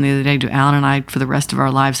said to someone the other day, do Alan and I for the rest of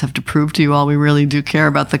our lives have to prove to you all we really do care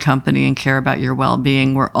about the company and care about your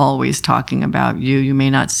well-being? We're always talking about you. You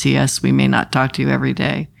may not see us. We may not talk to you every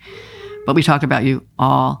day, but we talk about you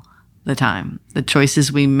all the time. The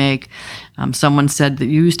choices we make. Someone said that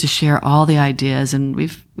you used to share all the ideas, and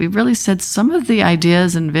we've really said some of the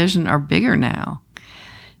ideas and vision are bigger now.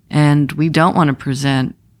 And we don't want to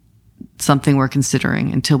present something we're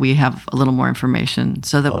considering until we have a little more information,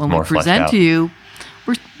 so that when we present to you,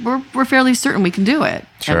 we're fairly certain we can do it.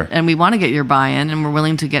 Sure. And we want to get your buy-in, and we're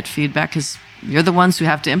willing to get feedback because you're the ones who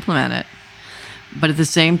have to implement it. But at the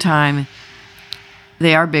same time,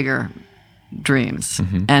 they are bigger dreams.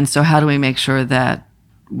 Mm-hmm. And so how do we make sure that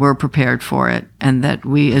we're prepared for it and that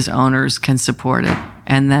we as owners can support it,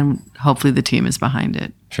 and then hopefully the team is behind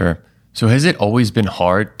it? Sure. So has it always been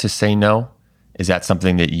hard to say no? Is that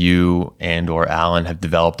something that you and or Alan have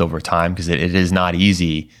developed over time? Because it is not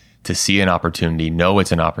easy to see an opportunity, know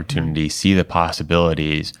it's an opportunity, see the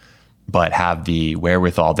possibilities, but have the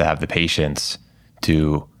wherewithal to have the patience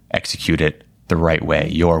to execute it the right way,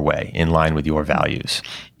 your way, in line with your values.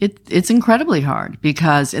 It's incredibly hard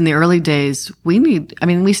because in the early days,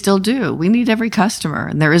 we still do. We need every customer.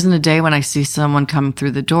 And there isn't a day when I see someone come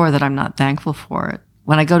through the door that I'm not thankful for it.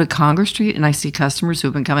 When I go to Congress Street and I see customers who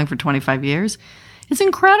have been coming for 25 years, it's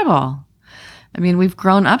incredible. We've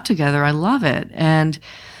grown up together. I love it. And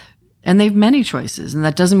they have many choices. And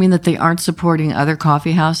that doesn't mean that they aren't supporting other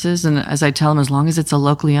coffee houses. And as I tell them, as long as it's a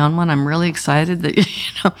locally owned one, I'm really excited that,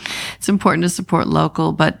 it's important to support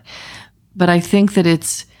local. But I think that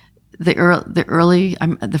it's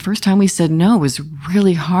the first time we said no was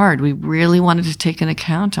really hard. We really wanted to take an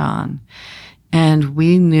account on. And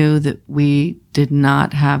we knew that we did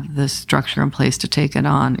not have the structure in place to take it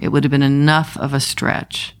on. It would have been enough of a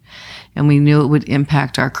stretch. And we knew it would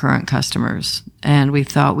impact our current customers. And we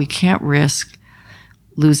thought we can't risk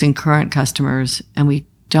losing current customers, and we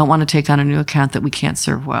don't want to take on a new account that we can't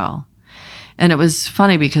serve well. And it was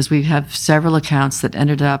funny because we have several accounts that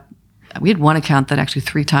we had one account that actually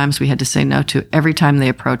 3 times we had to say no to. Every time they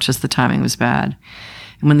approached us, the timing was bad.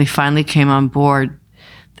 And when they finally came on board,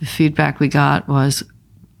 the feedback we got was,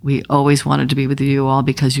 we always wanted to be with you all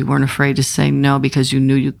because you weren't afraid to say no because you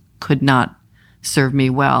knew you could not serve me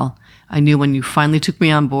well. I knew when you finally took me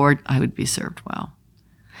on board, I would be served well.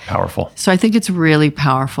 Powerful. So I think it's really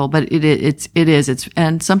powerful, but it is.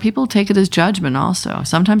 And some people take it as judgment also.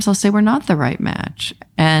 Sometimes they'll say we're not the right match.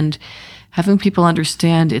 And having people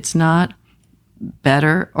understand it's not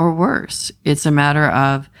better or worse. It's a matter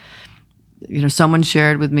of, someone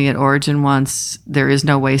shared with me at Origin once, there is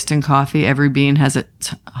no waste in coffee. Every bean has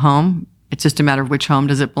its home. It's just a matter of which home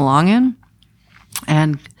does it belong in.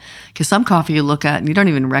 And because some coffee you look at and you don't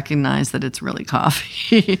even recognize that it's really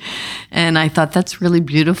coffee. And I thought that's really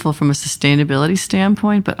beautiful from a sustainability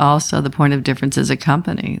standpoint, but also the point of difference as a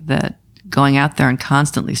company, that going out there and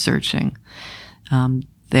constantly searching.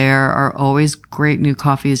 There are always great new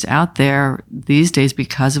coffees out there these days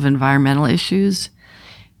because of environmental issues.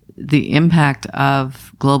 The impact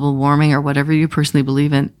of global warming or whatever you personally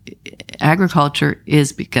believe in, agriculture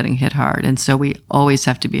is getting hit hard. And so we always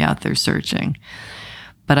have to be out there searching.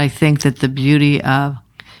 But I think that the beauty of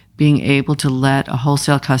being able to let a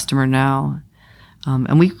wholesale customer know,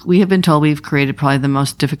 and we have been told we've created probably the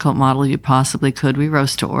most difficult model you possibly could. We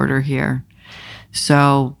roast to order here.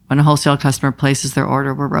 So when a wholesale customer places their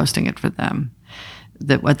order, we're roasting it for them.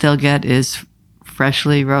 That what they'll get is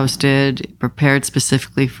freshly roasted, prepared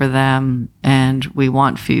specifically for them, and we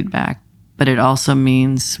want feedback. But it also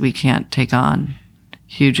means we can't take on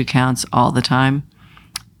huge accounts all the time.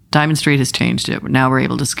 Diamond Street has changed it. Now we're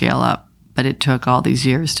able to scale up, but it took all these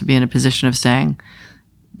years to be in a position of saying,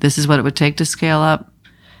 this is what it would take to scale up,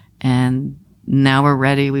 and now we're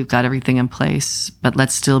ready. We've got everything in place, but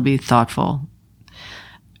let's still be thoughtful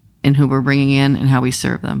in who we're bringing in and how we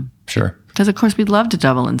serve them. Sure. Because, of course, we'd love to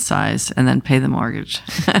double in size and then pay the mortgage.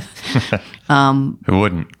 Who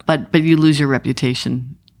wouldn't? But you lose your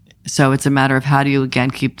reputation. So it's a matter of how do you,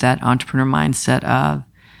 again, keep that entrepreneur mindset of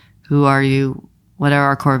who are you, what are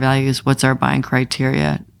our core values, what's our buying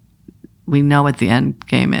criteria. We know what the end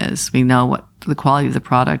game is. We know what the quality of the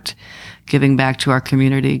product, giving back to our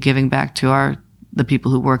community, giving back to the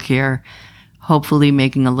people who work here, hopefully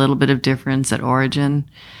making a little bit of difference at Origin.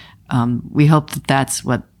 We hope that that's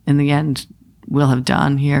what, in the end, we'll have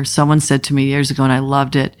done here. Someone said to me years ago, and I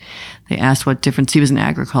loved it, they asked what difference, he was in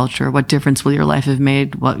agriculture, what difference will your life have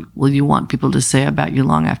made? What will you want people to say about you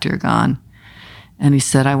long after you're gone? And he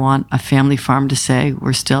said, I want a family farm to say,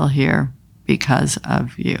 we're still here because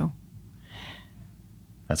of you.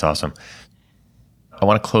 That's awesome. I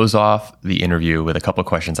want to close off the interview with a couple of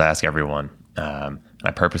questions I ask everyone.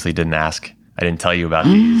 I purposely didn't I didn't tell you about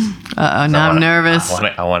these. Now I'm nervous.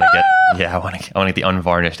 I want to get the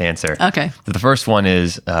unvarnished answer. Okay. So the first one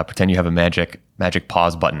is pretend you have a magic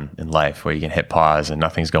pause button in life where you can hit pause and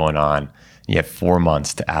nothing's going on. You have 4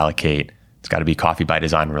 months to allocate. It's got to be Coffee by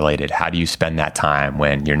Design related. How do you spend that time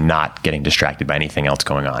when you're not getting distracted by anything else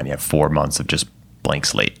going on? You have 4 months of just blank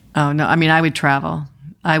slate. Oh no! I mean, I would travel.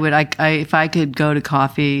 If I could go to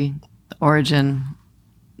Coffee Origin.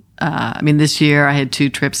 This year I had 2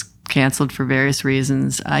 trips canceled for various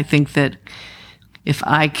reasons. I think that if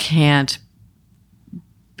I can't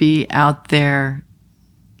be out there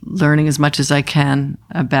learning as much as I can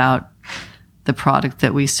about the product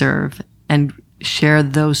that we serve and share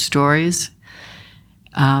those stories,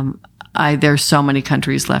 there's so many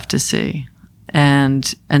countries left to see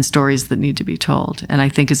and stories that need to be told. And I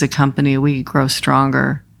think as a company, we grow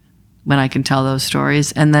stronger when I can tell those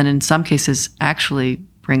stories. And then in some cases, actually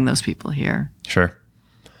bring those people here. Sure.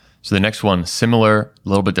 So the next one, similar, a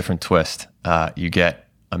little bit different twist. You get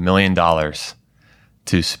 $1 million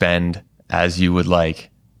to spend as you would like.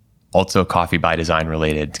 Also Coffee by Design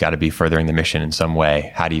related. It's got to be furthering the mission in some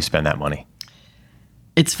way. How do you spend that money?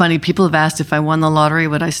 It's funny. People have asked if I won the lottery,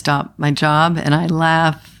 would I stop my job? And I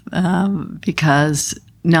laugh because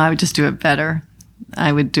no, I would just do it better.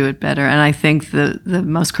 I would do it better. And I think the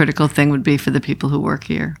most critical thing would be for the people who work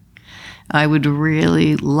here. I would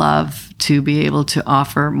really love to be able to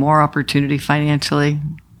offer more opportunity financially.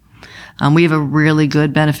 We have a really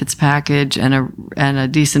good benefits package and a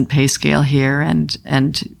decent pay scale here,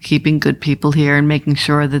 and keeping good people here and making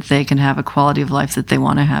sure that they can have a quality of life that they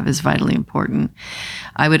want to have is vitally important.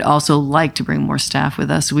 I would also like to bring more staff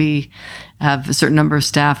with us. We have a certain number of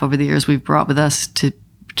staff over the years we've brought with us to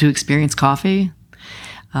experience coffee.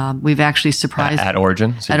 We've actually surprised at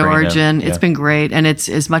Origin. So at Origin, it's been great, and it's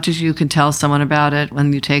as much as you can tell someone about it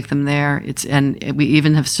when you take them there. We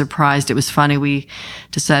even have surprised. It was funny. We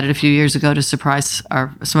decided a few years ago to surprise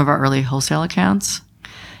some of our early wholesale accounts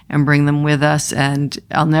and bring them with us. And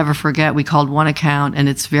I'll never forget. We called one account, and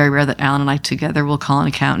it's very rare that Alan and I together will call an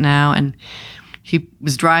account now. And he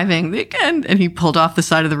was driving the weekend and he pulled off the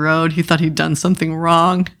side of the road. He thought he'd done something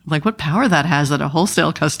wrong. I'm like, what power that has that a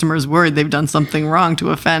wholesale customer is worried they've done something wrong to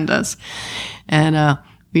offend us. And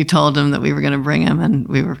we told him that we were going to bring him and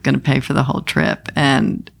we were going to pay for the whole trip.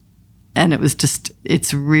 And it was just,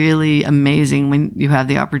 it's really amazing when you have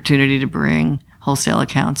the opportunity to bring wholesale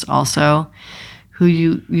accounts also who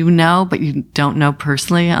you know, but you don't know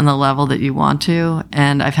personally on the level that you want to.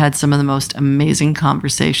 And I've had some of the most amazing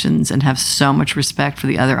conversations and have so much respect for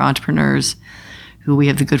the other entrepreneurs who we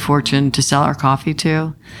have the good fortune to sell our coffee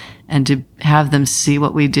to, and to have them see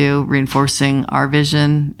what we do, reinforcing our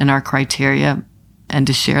vision and our criteria, and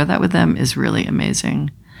to share that with them is really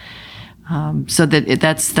amazing. So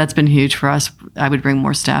that's been huge for us. I would bring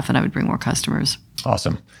more staff and I would bring more customers.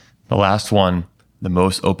 Awesome. The last one, the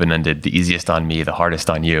most open-ended, the easiest on me, the hardest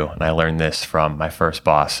on you. And I learned this from my first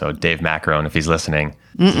boss. So Dave Macron, if he's listening,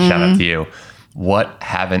 shout out to you. What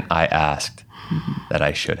haven't I asked that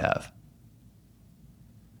I should have?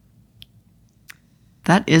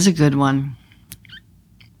 That is a good one.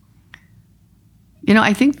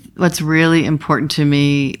 I think what's really important to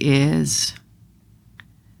me is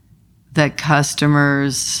that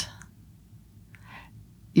customers,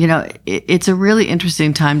 it's a really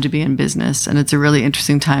interesting time to be in business, and it's a really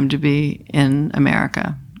interesting time to be in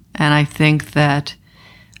America. And I think that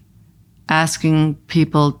asking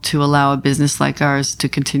people to allow a business like ours to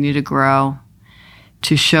continue to grow,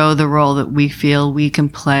 to show the role that we feel we can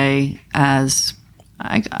play as,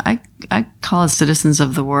 I call us citizens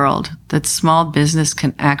of the world, that small business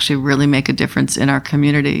can actually really make a difference in our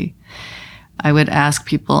community. I would ask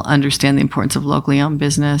people understand the importance of locally owned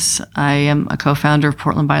business. I am a co-founder of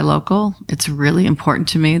Portland Buy Local. It's really important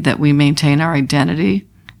to me that we maintain our identity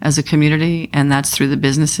as a community, and that's through the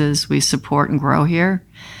businesses we support and grow here.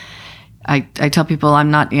 I tell people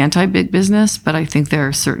I'm not anti-big business, but I think there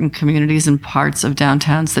are certain communities and parts of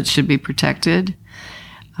downtowns that should be protected.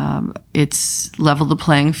 It's level the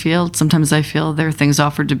playing field. Sometimes I feel there are things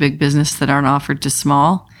offered to big business that aren't offered to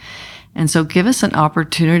small. And so give us an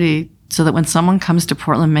opportunity so that when someone comes to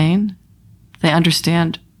Portland, Maine, they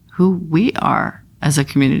understand who we are as a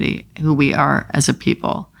community, who we are as a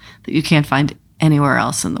people, that you can't find anywhere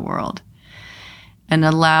else in the world. And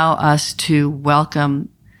allow us to welcome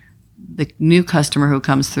the new customer who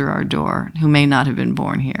comes through our door, who may not have been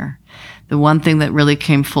born here. The one thing that really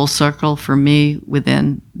came full circle for me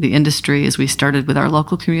within the industry is we started with our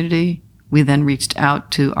local community. We then reached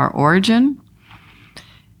out to our origin.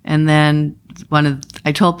 And then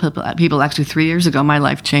I told people actually 3 years ago, my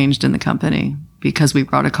life changed in the company because we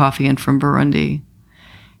brought a coffee in from Burundi.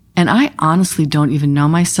 And I honestly don't even know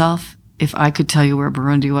myself if I could tell you where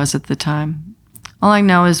Burundi was at the time. All I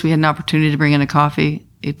know is we had an opportunity to bring in a coffee.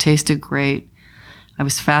 It tasted great. I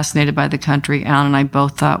was fascinated by the country. Alan and I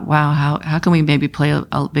both thought, wow, how can we maybe play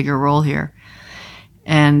a bigger role here?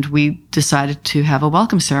 And we decided to have a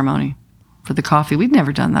welcome ceremony for the coffee. We'd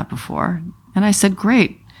never done that before. And I said,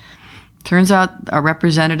 great. Turns out our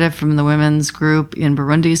representative from the women's group in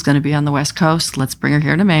Burundi is going to be on the West Coast. Let's bring her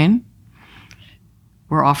here to Maine.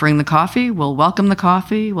 We're offering the coffee. We'll welcome the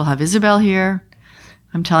coffee. We'll have Isabel here.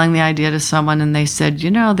 I'm telling the idea to someone, and they said,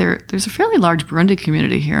 there's a fairly large Burundi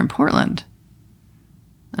community here in Portland.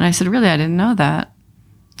 And I said, really, I didn't know that.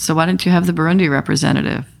 So why didn't you have the Burundi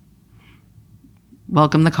representative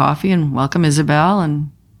welcome the coffee and welcome Isabel?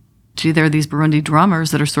 And gee, there are these Burundi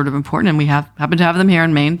drummers that are sort of important, and we happen to have them here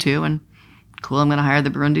in Maine too. And cool, I'm going to hire the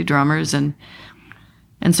Burundi drummers. And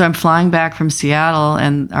so I'm flying back from Seattle,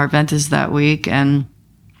 and our event is that week. And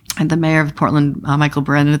the mayor of Portland, Michael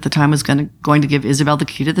Brennan at the time, was going to give Isabel the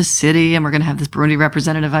key to the city, and we're going to have this Burundi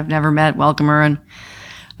representative I've never met welcome her. And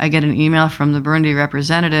I get an email from the Burundi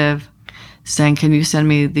representative saying, can you send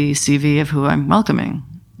me the CV of who I'm welcoming?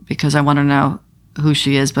 Because I want to know who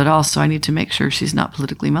she is, but also I need to make sure she's not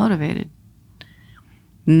politically motivated.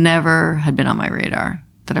 Never had been on my radar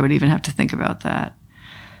that I would even have to think about that.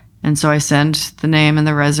 And so I sent the name and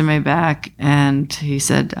the resume back, and he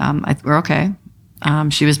said, we're okay.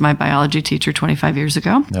 She was my biology teacher 25 years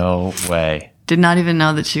ago. No way. Did not even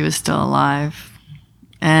know that she was still alive.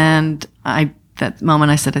 And that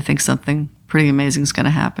moment I said, I think something pretty amazing is going to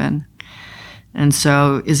happen. And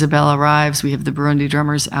so Isabel arrives. We have the Burundi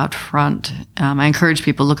drummers out front. I encourage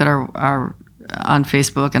people, look at our on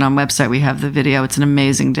Facebook and on website, we have the video. It's an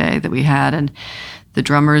amazing day that we had. And the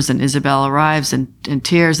drummers and Isabel arrives in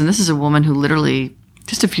tears. And this is a woman who literally,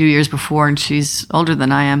 just a few years before, and she's older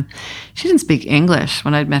than I am, she didn't speak English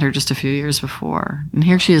when I'd met her just a few years before. And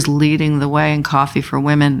here she is leading the way in coffee for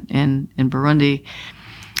women in Burundi.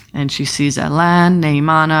 And she sees Alain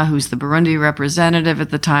Neimana, who's the Burundi representative at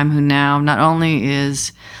the time, who now not only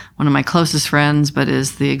is one of my closest friends, but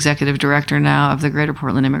is the executive director now of the Greater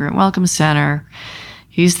Portland Immigrant Welcome Center.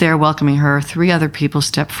 He's there welcoming her. 3 other people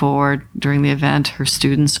step forward during the event, her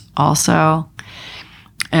students also.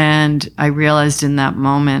 And I realized in that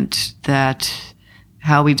moment that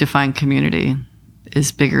how we define community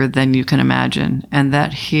is bigger than you can imagine. And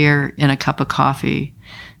that here in a cup of coffee,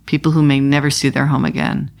 people who may never see their home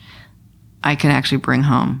again, I can actually bring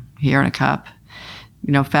home here in a cup.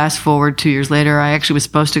 Fast forward 2 years later, I actually was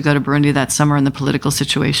supposed to go to Burundi that summer, and the political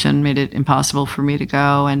situation made it impossible for me to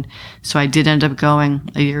go. And so I did end up going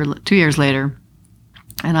 2 years later.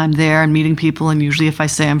 And I'm there and meeting people. And usually if I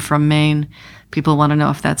say I'm from Maine, people want to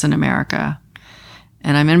know if that's in America.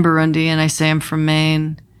 And I'm in Burundi and I say I'm from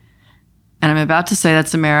Maine. And I'm about to say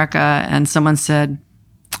that's America. And someone said,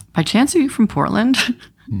 by chance, are you from Portland?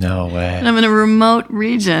 No way. And I'm in a remote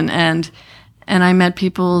region. And I met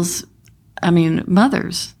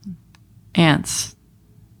mothers, aunts,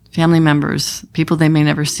 family members, people they may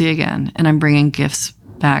never see again. And I'm bringing gifts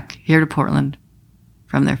back here to Portland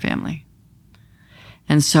from their family.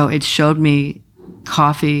 And so it showed me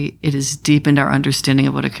coffee. It has deepened our understanding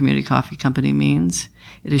of what a community coffee company means.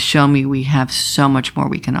 It has shown me we have so much more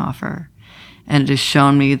we can offer. And it has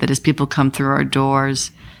shown me that as people come through our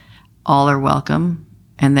doors, all are welcome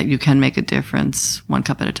and that you can make a difference one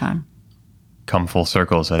cup at a time. Come full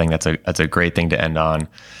circle. So I think that's a great thing to end on.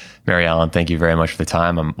 Mary Ellen, thank you very much for the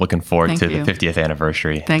time. I'm looking forward to the 50th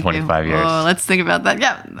anniversary, 25 years. Oh, let's think about that.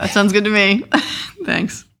 Yeah, that sounds good to me.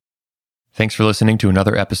 Thanks. Thanks for listening to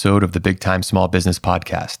another episode of the Big Time Small Business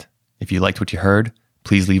Podcast. If you liked what you heard,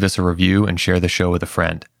 please leave us a review and share the show with a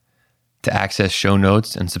friend. To access show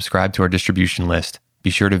notes and subscribe to our distribution list, be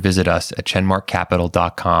sure to visit us at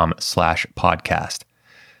chenmarkcapital.com/podcast.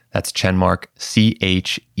 That's Chenmark,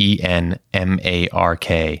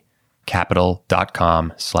 CHENMARK,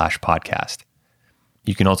 capital.com/podcast.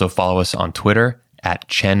 You can also follow us on Twitter at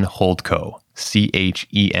ChenHoldCo,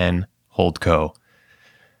 CHEN Holdco.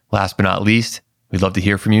 Last but not least, we'd love to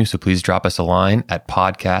hear from you, so please drop us a line at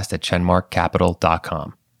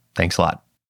podcast@chenmarkcapital.com. Thanks a lot.